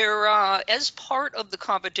 There, as part of the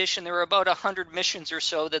competition, there are about 100 missions or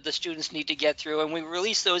so that the students need to get through, and we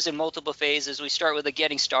release those in multiple phases. We start with a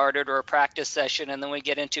getting started or a practice session, and then we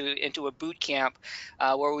get into a boot camp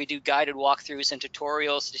where we do guided walkthroughs and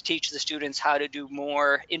tutorials to teach the students how to do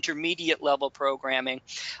more intermediate level programming,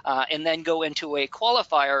 and then go into a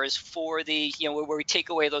qualifiers for the, where we take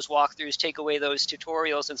away those walkthroughs, take away those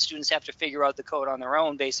tutorials, and students have to figure out the code on their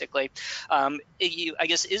own, basically. I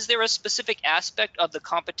guess, is there a specific aspect of the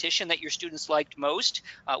competition that your students liked most?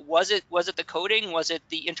 Was it the coding? Was it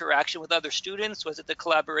the interaction with other students? Was it the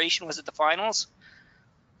collaboration? Was it the finals?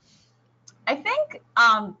 I think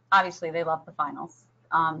obviously they love the finals.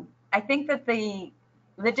 I think that the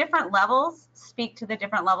different levels speak to the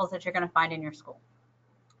different levels that you're going to find in your school.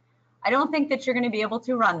 I don't think that you're going to be able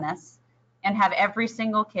to run this and have every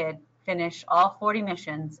single kid finish all 40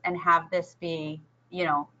 missions and have this be,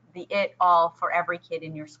 the it all for every kid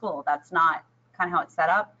in your school. That's not kind of how it's set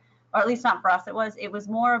up, or at least not for us. It was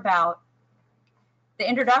more about the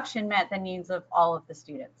introduction met the needs of all of the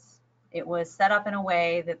students. It was set up in a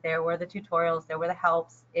way that there were the tutorials, there were the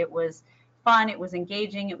helps. It was fun, it was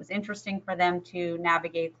engaging, it was interesting for them to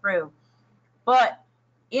navigate through. But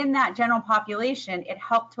in that general population, it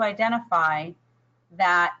helped to identify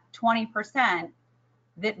that 20%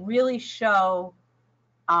 that really show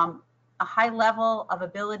a high level of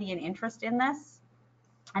ability and interest in this.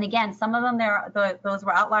 And again, some of them, those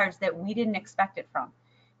were outliers that we didn't expect it from.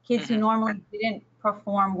 Kids who normally didn't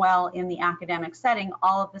perform well in the academic setting,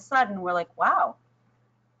 all of a sudden we're like, wow,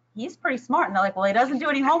 he's pretty smart. And they're like, well, he doesn't do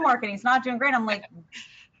any homework and he's not doing great. I'm like,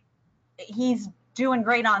 he's doing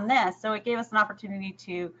great on this. So it gave us an opportunity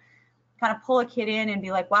to kind of pull a kid in and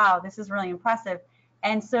be like, wow, this is really impressive.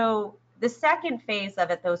 And so the second phase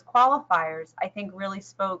of it, those qualifiers, I think really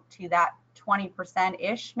spoke to that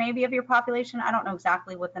 20%-ish maybe of your population. I don't know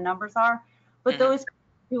exactly what the numbers are, but those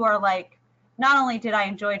who are like, not only did I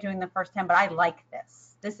enjoy doing the first 10, but I like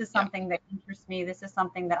this. This is something that interests me. This is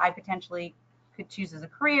something that I potentially could choose as a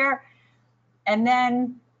career. And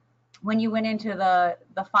then when you went into the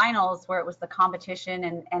finals where it was the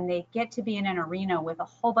competition and they get to be in an arena with a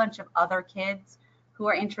whole bunch of other kids who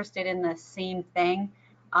are interested in the same thing.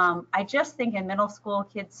 I just think in middle school,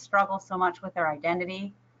 kids struggle so much with their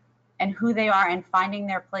identity and who they are and finding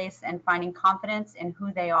their place and finding confidence in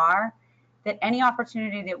who they are, that any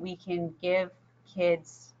opportunity that we can give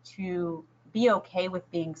kids to be okay with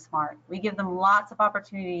being smart. We give them lots of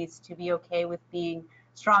opportunities to be okay with being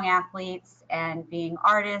strong athletes and being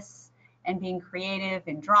artists and being creative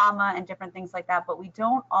in drama and different things like that, but we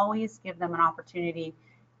don't always give them an opportunity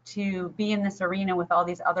to be in this arena with all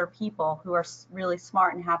these other people who are really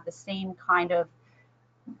smart and have the same kind of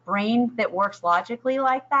brain that works logically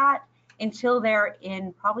like that until they're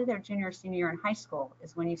in probably their junior or senior year in high school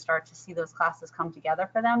is when you start to see those classes come together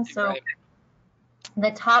for them. So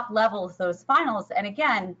the top levels, those finals, and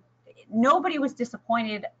again, nobody was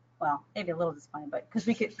disappointed. Well, maybe a little disappointed, but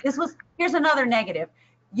because here's another negative.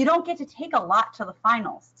 You don't get to take a lot to the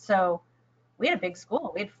finals. So we had a big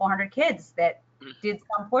school. We had 400 kids that did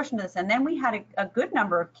some portion of this. And then we had a good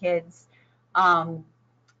number of kids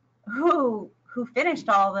who finished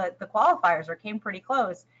all the qualifiers or came pretty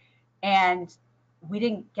close. And we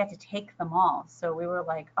didn't get to take them all. So we were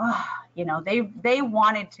like, oh, they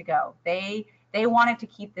wanted to go. They wanted to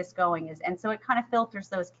keep this going. And so it kind of filters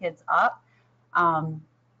those kids up.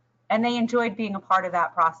 And they enjoyed being a part of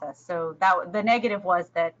that process. So the negative was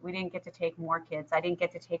that we didn't get to take more kids. I didn't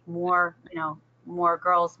get to take more, more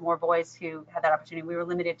girls, more boys who had that opportunity. We were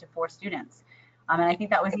limited to 4 students. And I think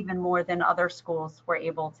that was even more than other schools were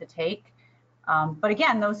able to take. But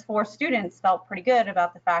again, those 4 students felt pretty good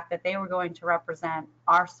about the fact that they were going to represent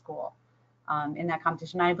our school in that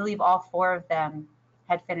competition. I believe all 4 of them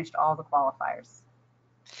had finished all the qualifiers.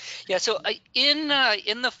 Yeah, so in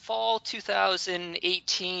the fall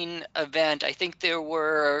 2018 event, I think there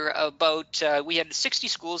were about we had 60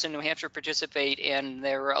 schools in New Hampshire participate, and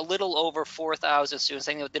there were a little over 4,000 students.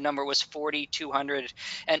 I think the number was 4,200,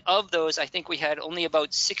 and of those, I think we had only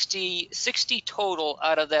about 60 total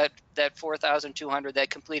out of that 4,200 that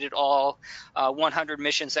completed all 100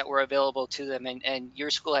 missions that were available to them, and your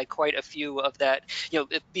school had quite a few of that.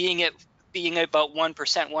 Being about 1%,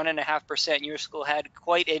 1.5%, your school had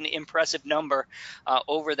quite an impressive number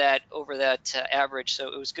over that average.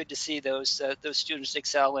 So it was good to see those students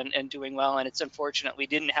excel and doing well. And it's unfortunate we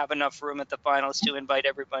didn't have enough room at the finals to invite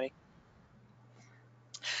everybody.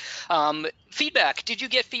 Feedback. Did you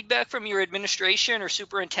get feedback from your administration or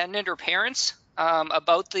superintendent or parents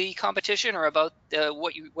about the competition or about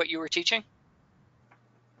what you were teaching?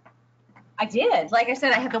 I did. Like I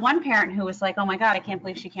said, I had the one parent who was like, "Oh my God, I can't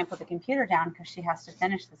believe she can't put the computer down because she has to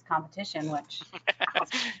finish this competition." Which,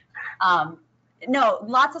 no,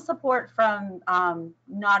 lots of support from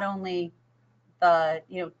not only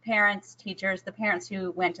the parents, teachers, the parents who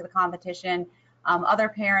went to the competition, other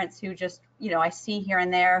parents who just I see here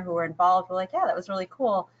and there who are involved. Were like, "Yeah, that was really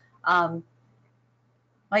cool." Like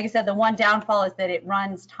I said, the one downfall is that it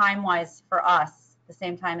runs time-wise for us the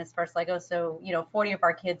same time as First Lego. So 40 of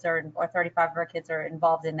our kids or 35 of our kids are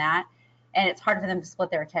involved in that, and it's hard for them to split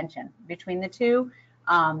their attention between the two.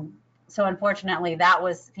 So unfortunately, that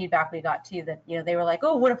was feedback we got too, that they were like,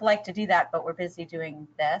 "Oh, would have liked to do that, but we're busy doing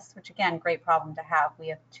this," which again, great problem to have. We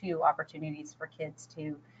have 2 opportunities for kids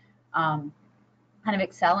to kind of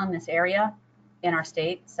excel in this area in our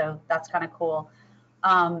state, so that's kind of cool.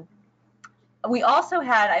 We also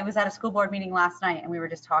had, I was at a school board meeting last night, and we were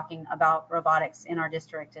just talking about robotics in our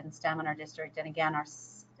district and STEM in our district. And again,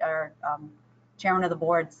 our chairman of the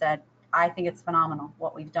board said, "I think it's phenomenal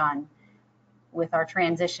what we've done with our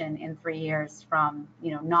transition in 3 years from,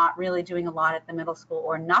 not really doing a lot at the middle school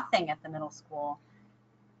or nothing at the middle school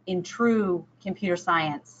in true computer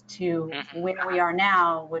science to where we are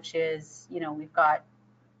now, which is, we've got,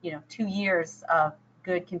 2 years of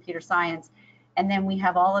good computer science. And then we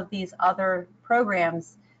have all of these other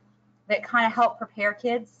programs that kind of help prepare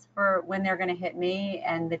kids for when they're going to hit me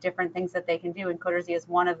and the different things that they can do. And CoderZ is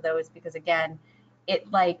one of those because, again, it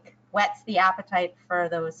like whets the appetite for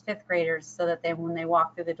those 5th graders so that when they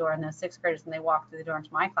walk through the door, and those 6th graders, when they walk through the door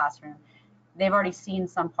into my classroom, they've already seen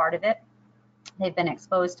some part of it. They've been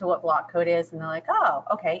exposed to what block code is, and they're like, "Oh,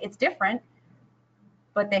 okay, it's different,"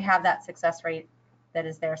 but they have that success rate that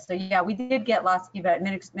is there. So yeah, we did get lots of feedback.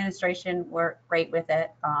 Administration were great with it.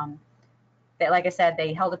 Like I said,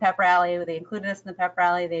 they held a pep rally. They included us in the pep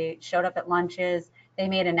rally. They showed up at lunches. They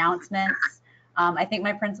made announcements. I think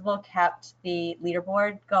my principal kept the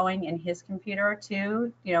leaderboard going in his computer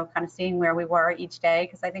too, kind of seeing where we were each day,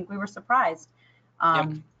 because I think we were surprised at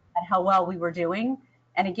how well we were doing.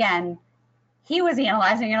 And again, he was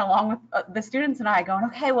analyzing it along with the students and I, going,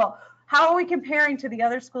 "Okay, well, how are we comparing to the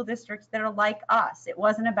other school districts that are like us?" It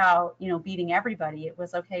wasn't about, beating everybody. It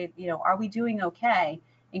was, okay, are we doing okay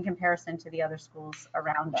in comparison to the other schools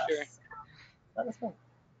around us? Sure. That was good.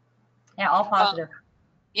 Yeah, all positive.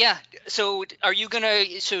 Yeah. So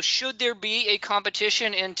should there be a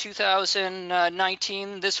competition in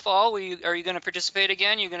 2019 this fall? Are you going to participate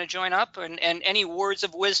again? You're going to join up? And any words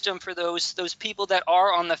of wisdom for those people that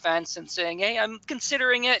are on the fence and saying, "Hey, I'm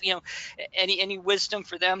considering it," any wisdom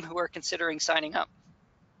for them who are considering signing up?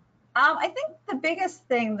 I think the biggest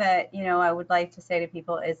thing that, I would like to say to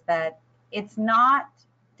people is that it's not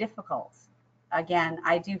difficult. Again,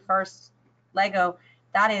 I do First Lego.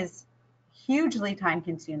 That is hugely time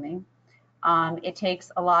consuming. It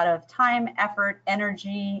takes a lot of time, effort,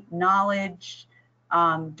 energy, knowledge,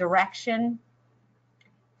 direction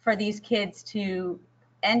for these kids to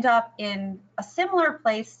end up in a similar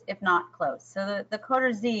place, if not close. So the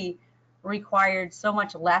CoderZ required so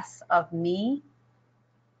much less of me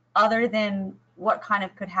other than what kind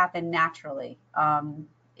of could happen naturally.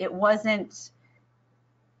 It wasn't,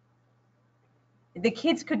 the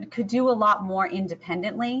kids could do a lot more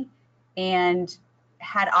independently and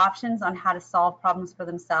had options on how to solve problems for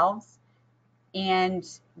themselves. And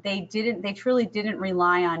they truly didn't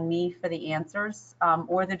rely on me for the answers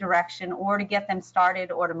or the direction or to get them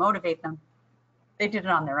started or to motivate them. They did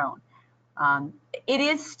it on their own. It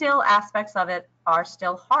is still, aspects of it are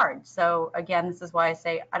still hard. So again, this is why I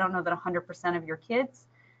say, I don't know that 100% of your kids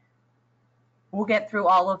will get through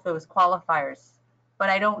all of those qualifiers, but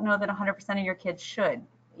I don't know that 100% of your kids should.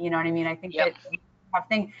 You know what I mean? I think that we have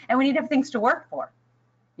things, and we need to have things to work for.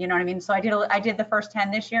 You know what I mean? So I did the first 10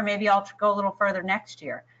 this year. Maybe I'll go a little further next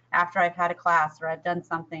year after I've had a class or I've done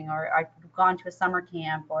something or I've gone to a summer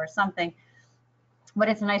camp or something. but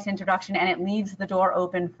it's a nice introduction, and it leaves the door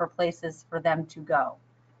open for places for them to go.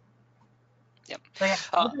 Yep. So yeah.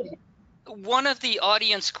 One of the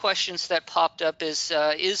audience questions that popped up is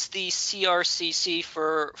the CRCC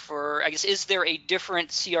for I guess, is there a different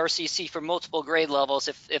CRCC for multiple grade levels,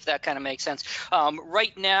 if that kind of makes sense?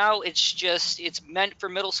 Right now, it's meant for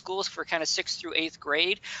middle schools for kind of 6th through 8th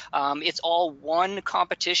grade. It's all one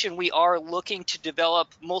competition. We are looking to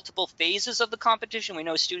develop multiple phases of the competition. We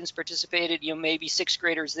know students participated, maybe 6th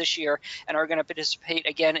graders this year, and are going to participate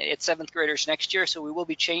again at 7th graders next year. So we will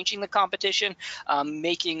be changing the competition,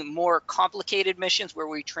 making more complicated missions where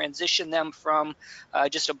we transition them from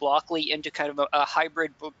just a Blockly into kind of a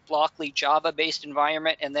hybrid Blockly Java-based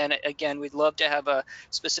environment. And then again, we'd love to have a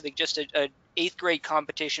specific, just a 8th grade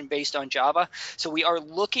competition based on Java. So we are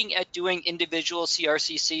looking at doing individual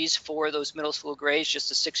CRCCs for those middle school grades,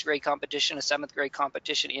 just a 6th grade competition, a 7th grade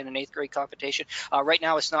competition, and an 8th grade competition. Right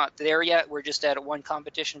now it's not there yet. We're just at one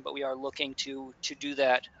competition, but we are looking to do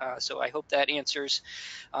that. So I hope that answers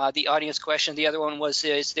the audience question. The other one was,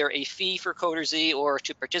 is there a fee for CoderZ or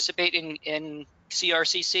to participate in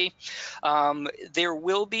CRCC? There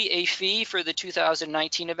will be a fee for the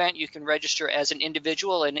 2019 event. You can register as an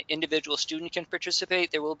individual. An individual student can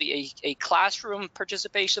participate. There will be a classroom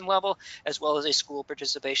participation level as well as a school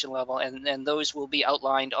participation level, and those will be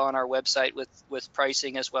outlined on our website with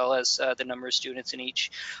pricing as well as the number of students in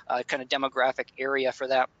each kind of demographic area for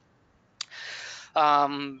that.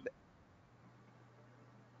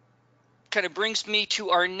 Kind of brings me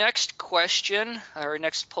to our next question. Our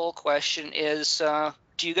next poll question is,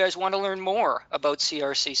 do you guys want to learn more about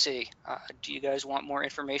CRCC? Do you guys want more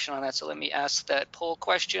information on that? So let me ask that poll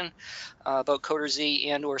question about CoderZ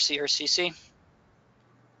and or CRCC.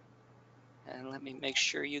 And let me make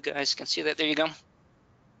sure you guys can see that. There you go.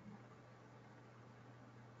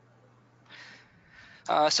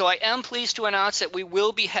 So I am pleased to announce that we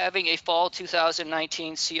will be having a fall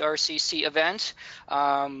 2019 CRCC event.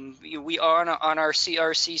 We are on our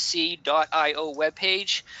crcc.io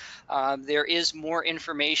webpage. There is more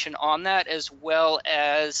information on that, as well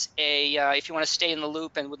as if you want to stay in the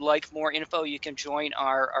loop and would like more info, you can join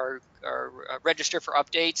our register for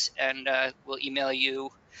updates, and we'll email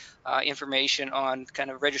you information on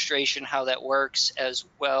kind of registration, how that works, as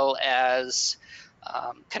well as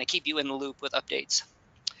kind of keep you in the loop with updates.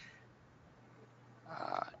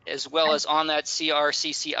 As well as on that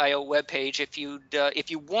CRCC.io webpage, if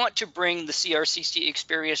you want to bring the CRCC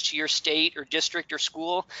experience to your state or district or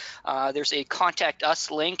school, there's a contact us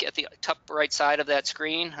link at the top right side of that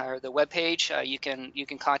screen or the webpage. You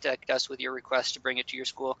can contact us with your request to bring it to your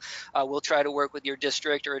school. We'll try to work with your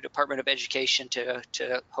district or Department of Education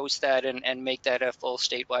to host that and make that a full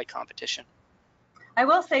statewide competition. I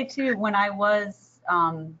will say too, when I was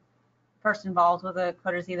first involved with the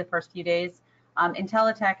CoderZ the first few days,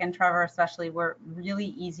 Intelitech and Trevor especially were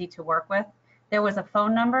really easy to work with. There was a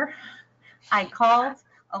phone number. I called,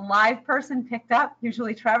 a live person picked up,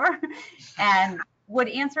 usually Trevor, and would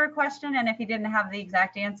answer a question. And if he didn't have the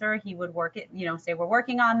exact answer, he would work it, say, we're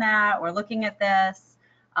working on that, we're looking at this.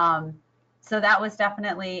 So that was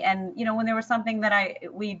definitely, and when there was something that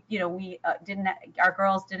our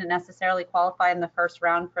girls didn't necessarily qualify in the first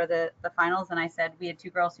round for the finals, and I said we had 2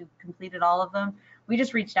 girls who completed all of them. We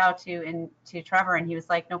just reached out to Trevor, and he was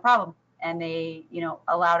like, no problem, and they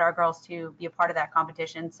allowed our girls to be a part of that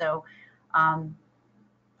competition. So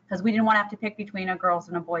because we didn't want to have to pick between a girls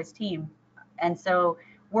and a boys team, and so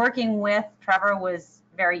working with Trevor was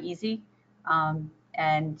very easy,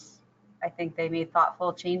 and I think they made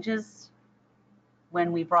thoughtful changes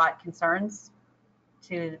when we brought concerns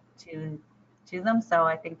to them. So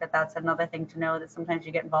I think that's another thing to know, that sometimes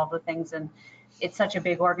you get involved with things and it's such a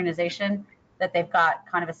big organization that they've got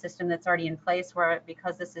kind of a system that's already in place, where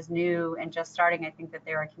because this is new and just starting, I think that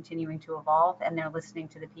they are continuing to evolve, and they're listening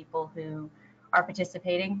to the people who are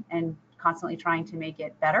participating and constantly trying to make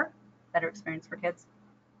it better experience for kids.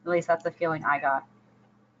 At least that's the feeling I got.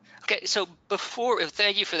 Okay, so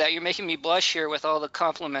thank you for that. You're making me blush here with all the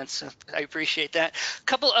compliments. I appreciate that. A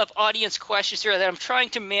couple of audience questions here that I'm trying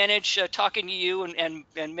to manage, talking to you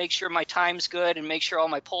and make sure my time's good and make sure all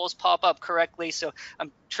my polls pop up correctly. So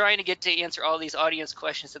I'm trying to get to answer all these audience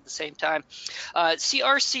questions at the same time.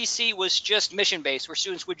 CRCC was just mission-based, where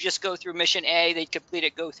students would just go through mission A, they'd complete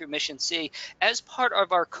it, go through mission C. As part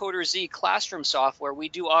of our CoderZ classroom software, we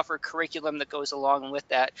do offer curriculum that goes along with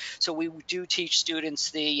that. So we do teach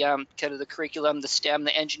students the kind of the curriculum, the STEM,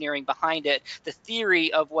 the engineering behind it, the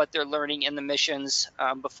theory of what they're learning in the missions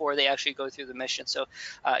before they actually go through the mission. So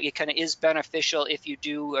it kind of is beneficial if you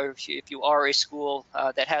do, or if you are a school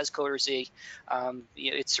that has CoderZ.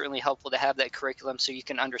 It's certainly helpful to have that curriculum so you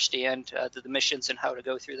can understand the missions and how to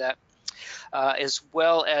go through that. As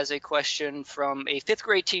well as a question from a 5th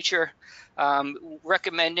grade teacher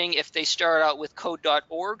recommending if they start out with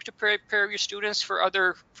code.org to prepare your students for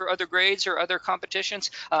other grades or other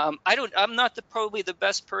competitions. I'm not probably the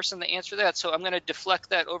best person to answer that, so I'm going to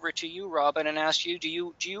deflect that over to you, Robin, and ask you, do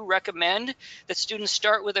you recommend that students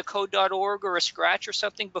start with a code.org or a Scratch or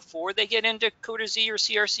something before they get into CoderZ or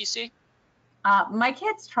CRCC? My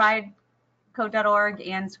kids tried code.org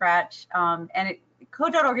and Scratch, and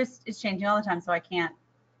code.org is changing all the time, so I can't,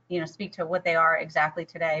 speak to what they are exactly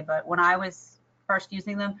today. But when I was first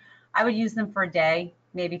using them, I would use them for a day,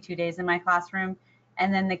 maybe 2 days in my classroom,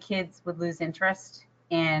 and then the kids would lose interest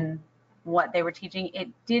in what they were teaching. It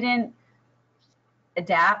didn't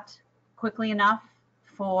adapt quickly enough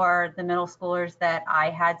for the middle schoolers that I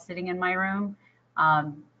had sitting in my room.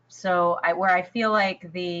 So where I feel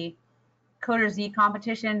like the CoderZ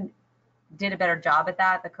competition did a better job at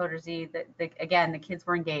that. The CoderZ, again, the kids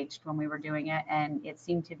were engaged when we were doing it, and it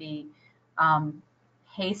seemed to be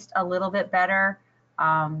paced a little bit better.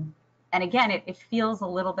 And again, it feels a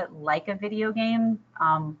little bit like a video game,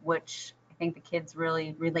 which I think the kids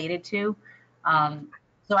really related to.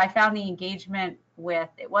 So I found the engagement with,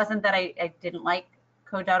 it wasn't that I didn't like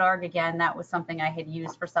code.org. Again, that was something I had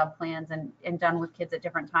used for sub-plans and done with kids at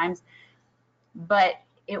different times. But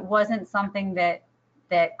it wasn't something that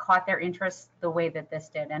caught their interest the way that this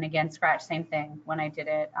did. And again, Scratch, same thing. When I did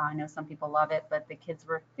it, I know some people love it, but the kids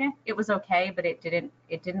were, it was okay, but it didn't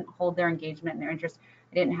hold their engagement and their interest.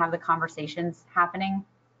 It didn't have the conversations happening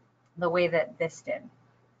the way that this did.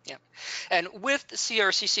 Yeah, and with the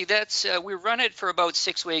CRCC, that's we run it for about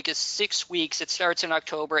 6 weeks. 6 weeks. It starts in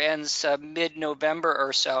October, ends mid-November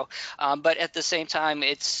or so. But at the same time,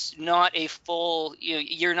 it's not a full.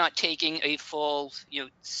 You're not taking a full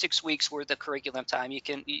 6 weeks worth of curriculum time.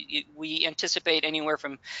 We anticipate anywhere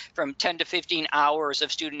from 10 to 15 hours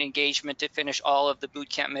of student engagement to finish all of the boot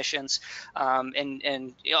camp missions.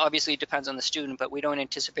 And obviously it depends on the student, but we don't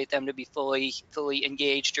anticipate them to be fully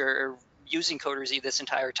engaged or using CoderZ this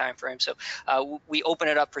entire time frame. So we open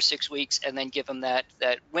it up for 6 weeks and then give them that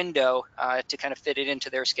window to kind of fit it into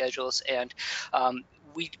their schedules. And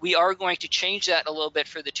we are going to change that a little bit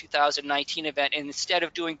for the 2019 event. And instead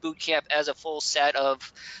of doing boot camp as a full set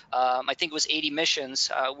of, I think it was 80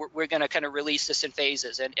 missions, we're going to kind of release this in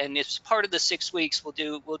phases. And as part of the 6 weeks, we'll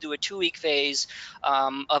do a 2-week phase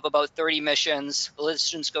of about 30 missions. The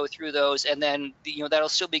students go through those, and then that'll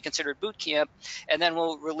still be considered boot camp. And then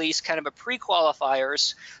we'll release kind of a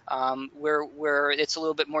pre-qualifiers where it's a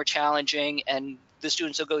little bit more challenging, and the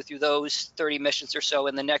students will go through those 30 missions or so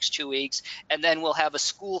in the next 2 weeks, and then we'll have a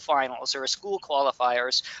school finals or a school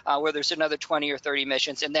qualifiers where there's another 20 or 30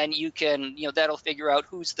 missions, and then you can, that'll figure out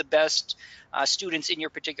who's the best students in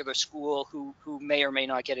your particular school who may or may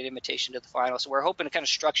not get an invitation to the final. So we're hoping to kind of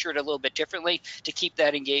structure it a little bit differently to keep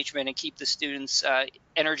that engagement and keep the students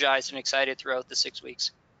energized and excited throughout the 6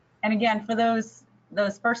 weeks. And again, for those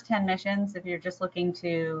first 10 missions, if you're just looking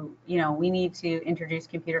to, we need to introduce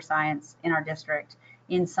computer science in our district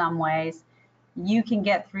in some ways, you can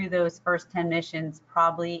get through those first 10 missions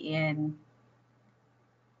probably in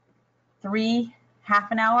 3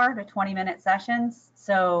 half-an-hour to 20-minute sessions.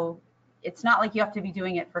 So it's not like you have to be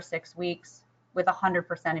doing it for 6 weeks with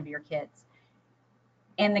 100% of your kids.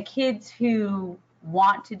 And the kids who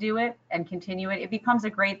want to do it and continue it, it becomes a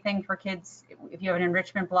great thing for kids if you have an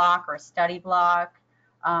enrichment block or a study block.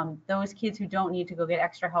 Those kids who don't need to go get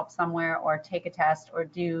extra help somewhere or take a test or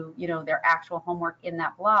do their actual homework in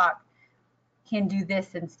that block can do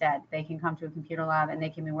this instead. They can come to a computer lab and they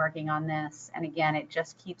can be working on this, and again, it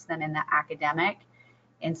just keeps them in the academic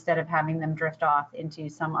instead of having them drift off into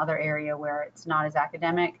some other area where it's not as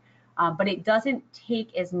academic. But it doesn't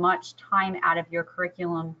take as much time out of your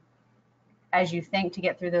curriculum as you think to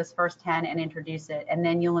get through those first 10 and introduce it. And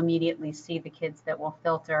then you'll immediately see the kids that will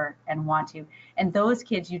filter and want to. And those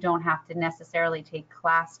kids you don't have to necessarily take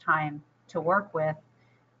class time to work with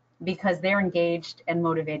because they're engaged and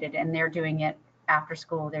motivated, and they're doing it after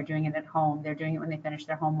school, they're doing it at home, they're doing it when they finish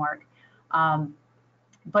their homework.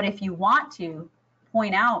 But if you want to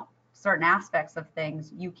point out certain aspects of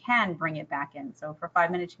things, you can bring it back in. So for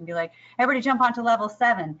 5 minutes, you can be like, everybody jump onto level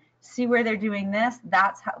 7. See where they're doing this.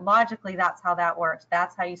 That's how, logically, that's how that works.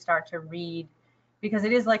 That's how you start to read, because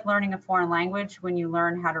it is like learning a foreign language. When you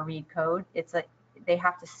learn how to read code, it's like they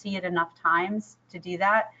have to see it enough times to do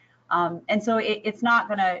that. And so it's not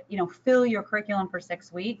going to, fill your curriculum for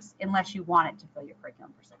 6 weeks unless you want it to fill your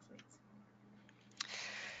curriculum for 6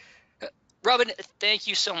 weeks. Robin, thank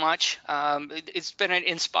you so much. It's been an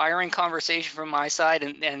inspiring conversation from my side,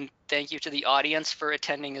 and thank you to the audience for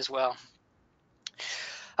attending as well.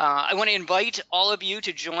 I want to invite all of you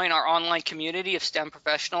to join our online community of STEM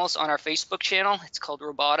professionals on our Facebook channel. It's called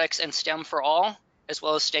Robotics and STEM for All, as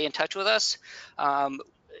well as stay in touch with us.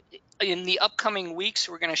 In the upcoming weeks,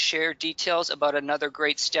 we're going to share details about another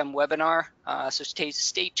great STEM webinar. So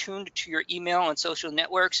stay tuned to your email and social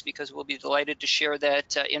networks, because we'll be delighted to share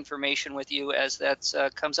that information with you as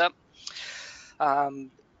that comes up.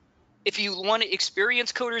 If you want to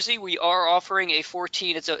experience CoderZ, we are offering a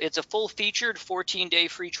it's a full-featured 14-day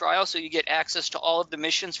free trial, so you get access to all of the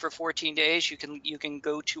missions for 14 days. You can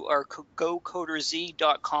go to our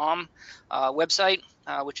GoCoderZ.com website,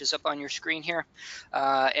 which is up on your screen here,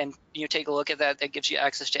 and take a look at that. That gives you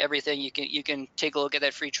access to everything. You can take a look at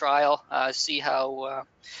that free trial, see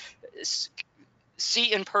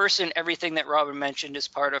in person everything that Robin mentioned as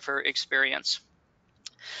part of her experience.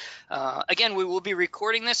 Again, we will be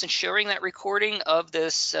recording this and sharing that recording of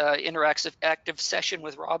this interactive session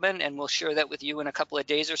with Robin, and we'll share that with you in a couple of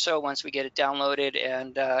days or so once we get it downloaded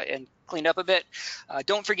and cleaned up a bit.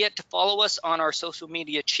 Don't forget to follow us on our social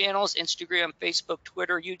media channels, Instagram, Facebook,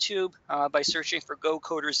 Twitter, YouTube, by searching for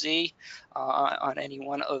GoCoderZ on any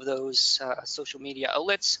one of those social media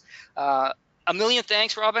outlets. A million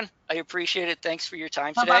thanks, Robin. I appreciate it. Thanks for your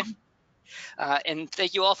time today. And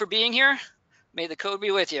thank you all for being here. May the code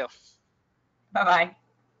be with you. Bye-bye.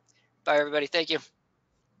 Bye, everybody. Thank you.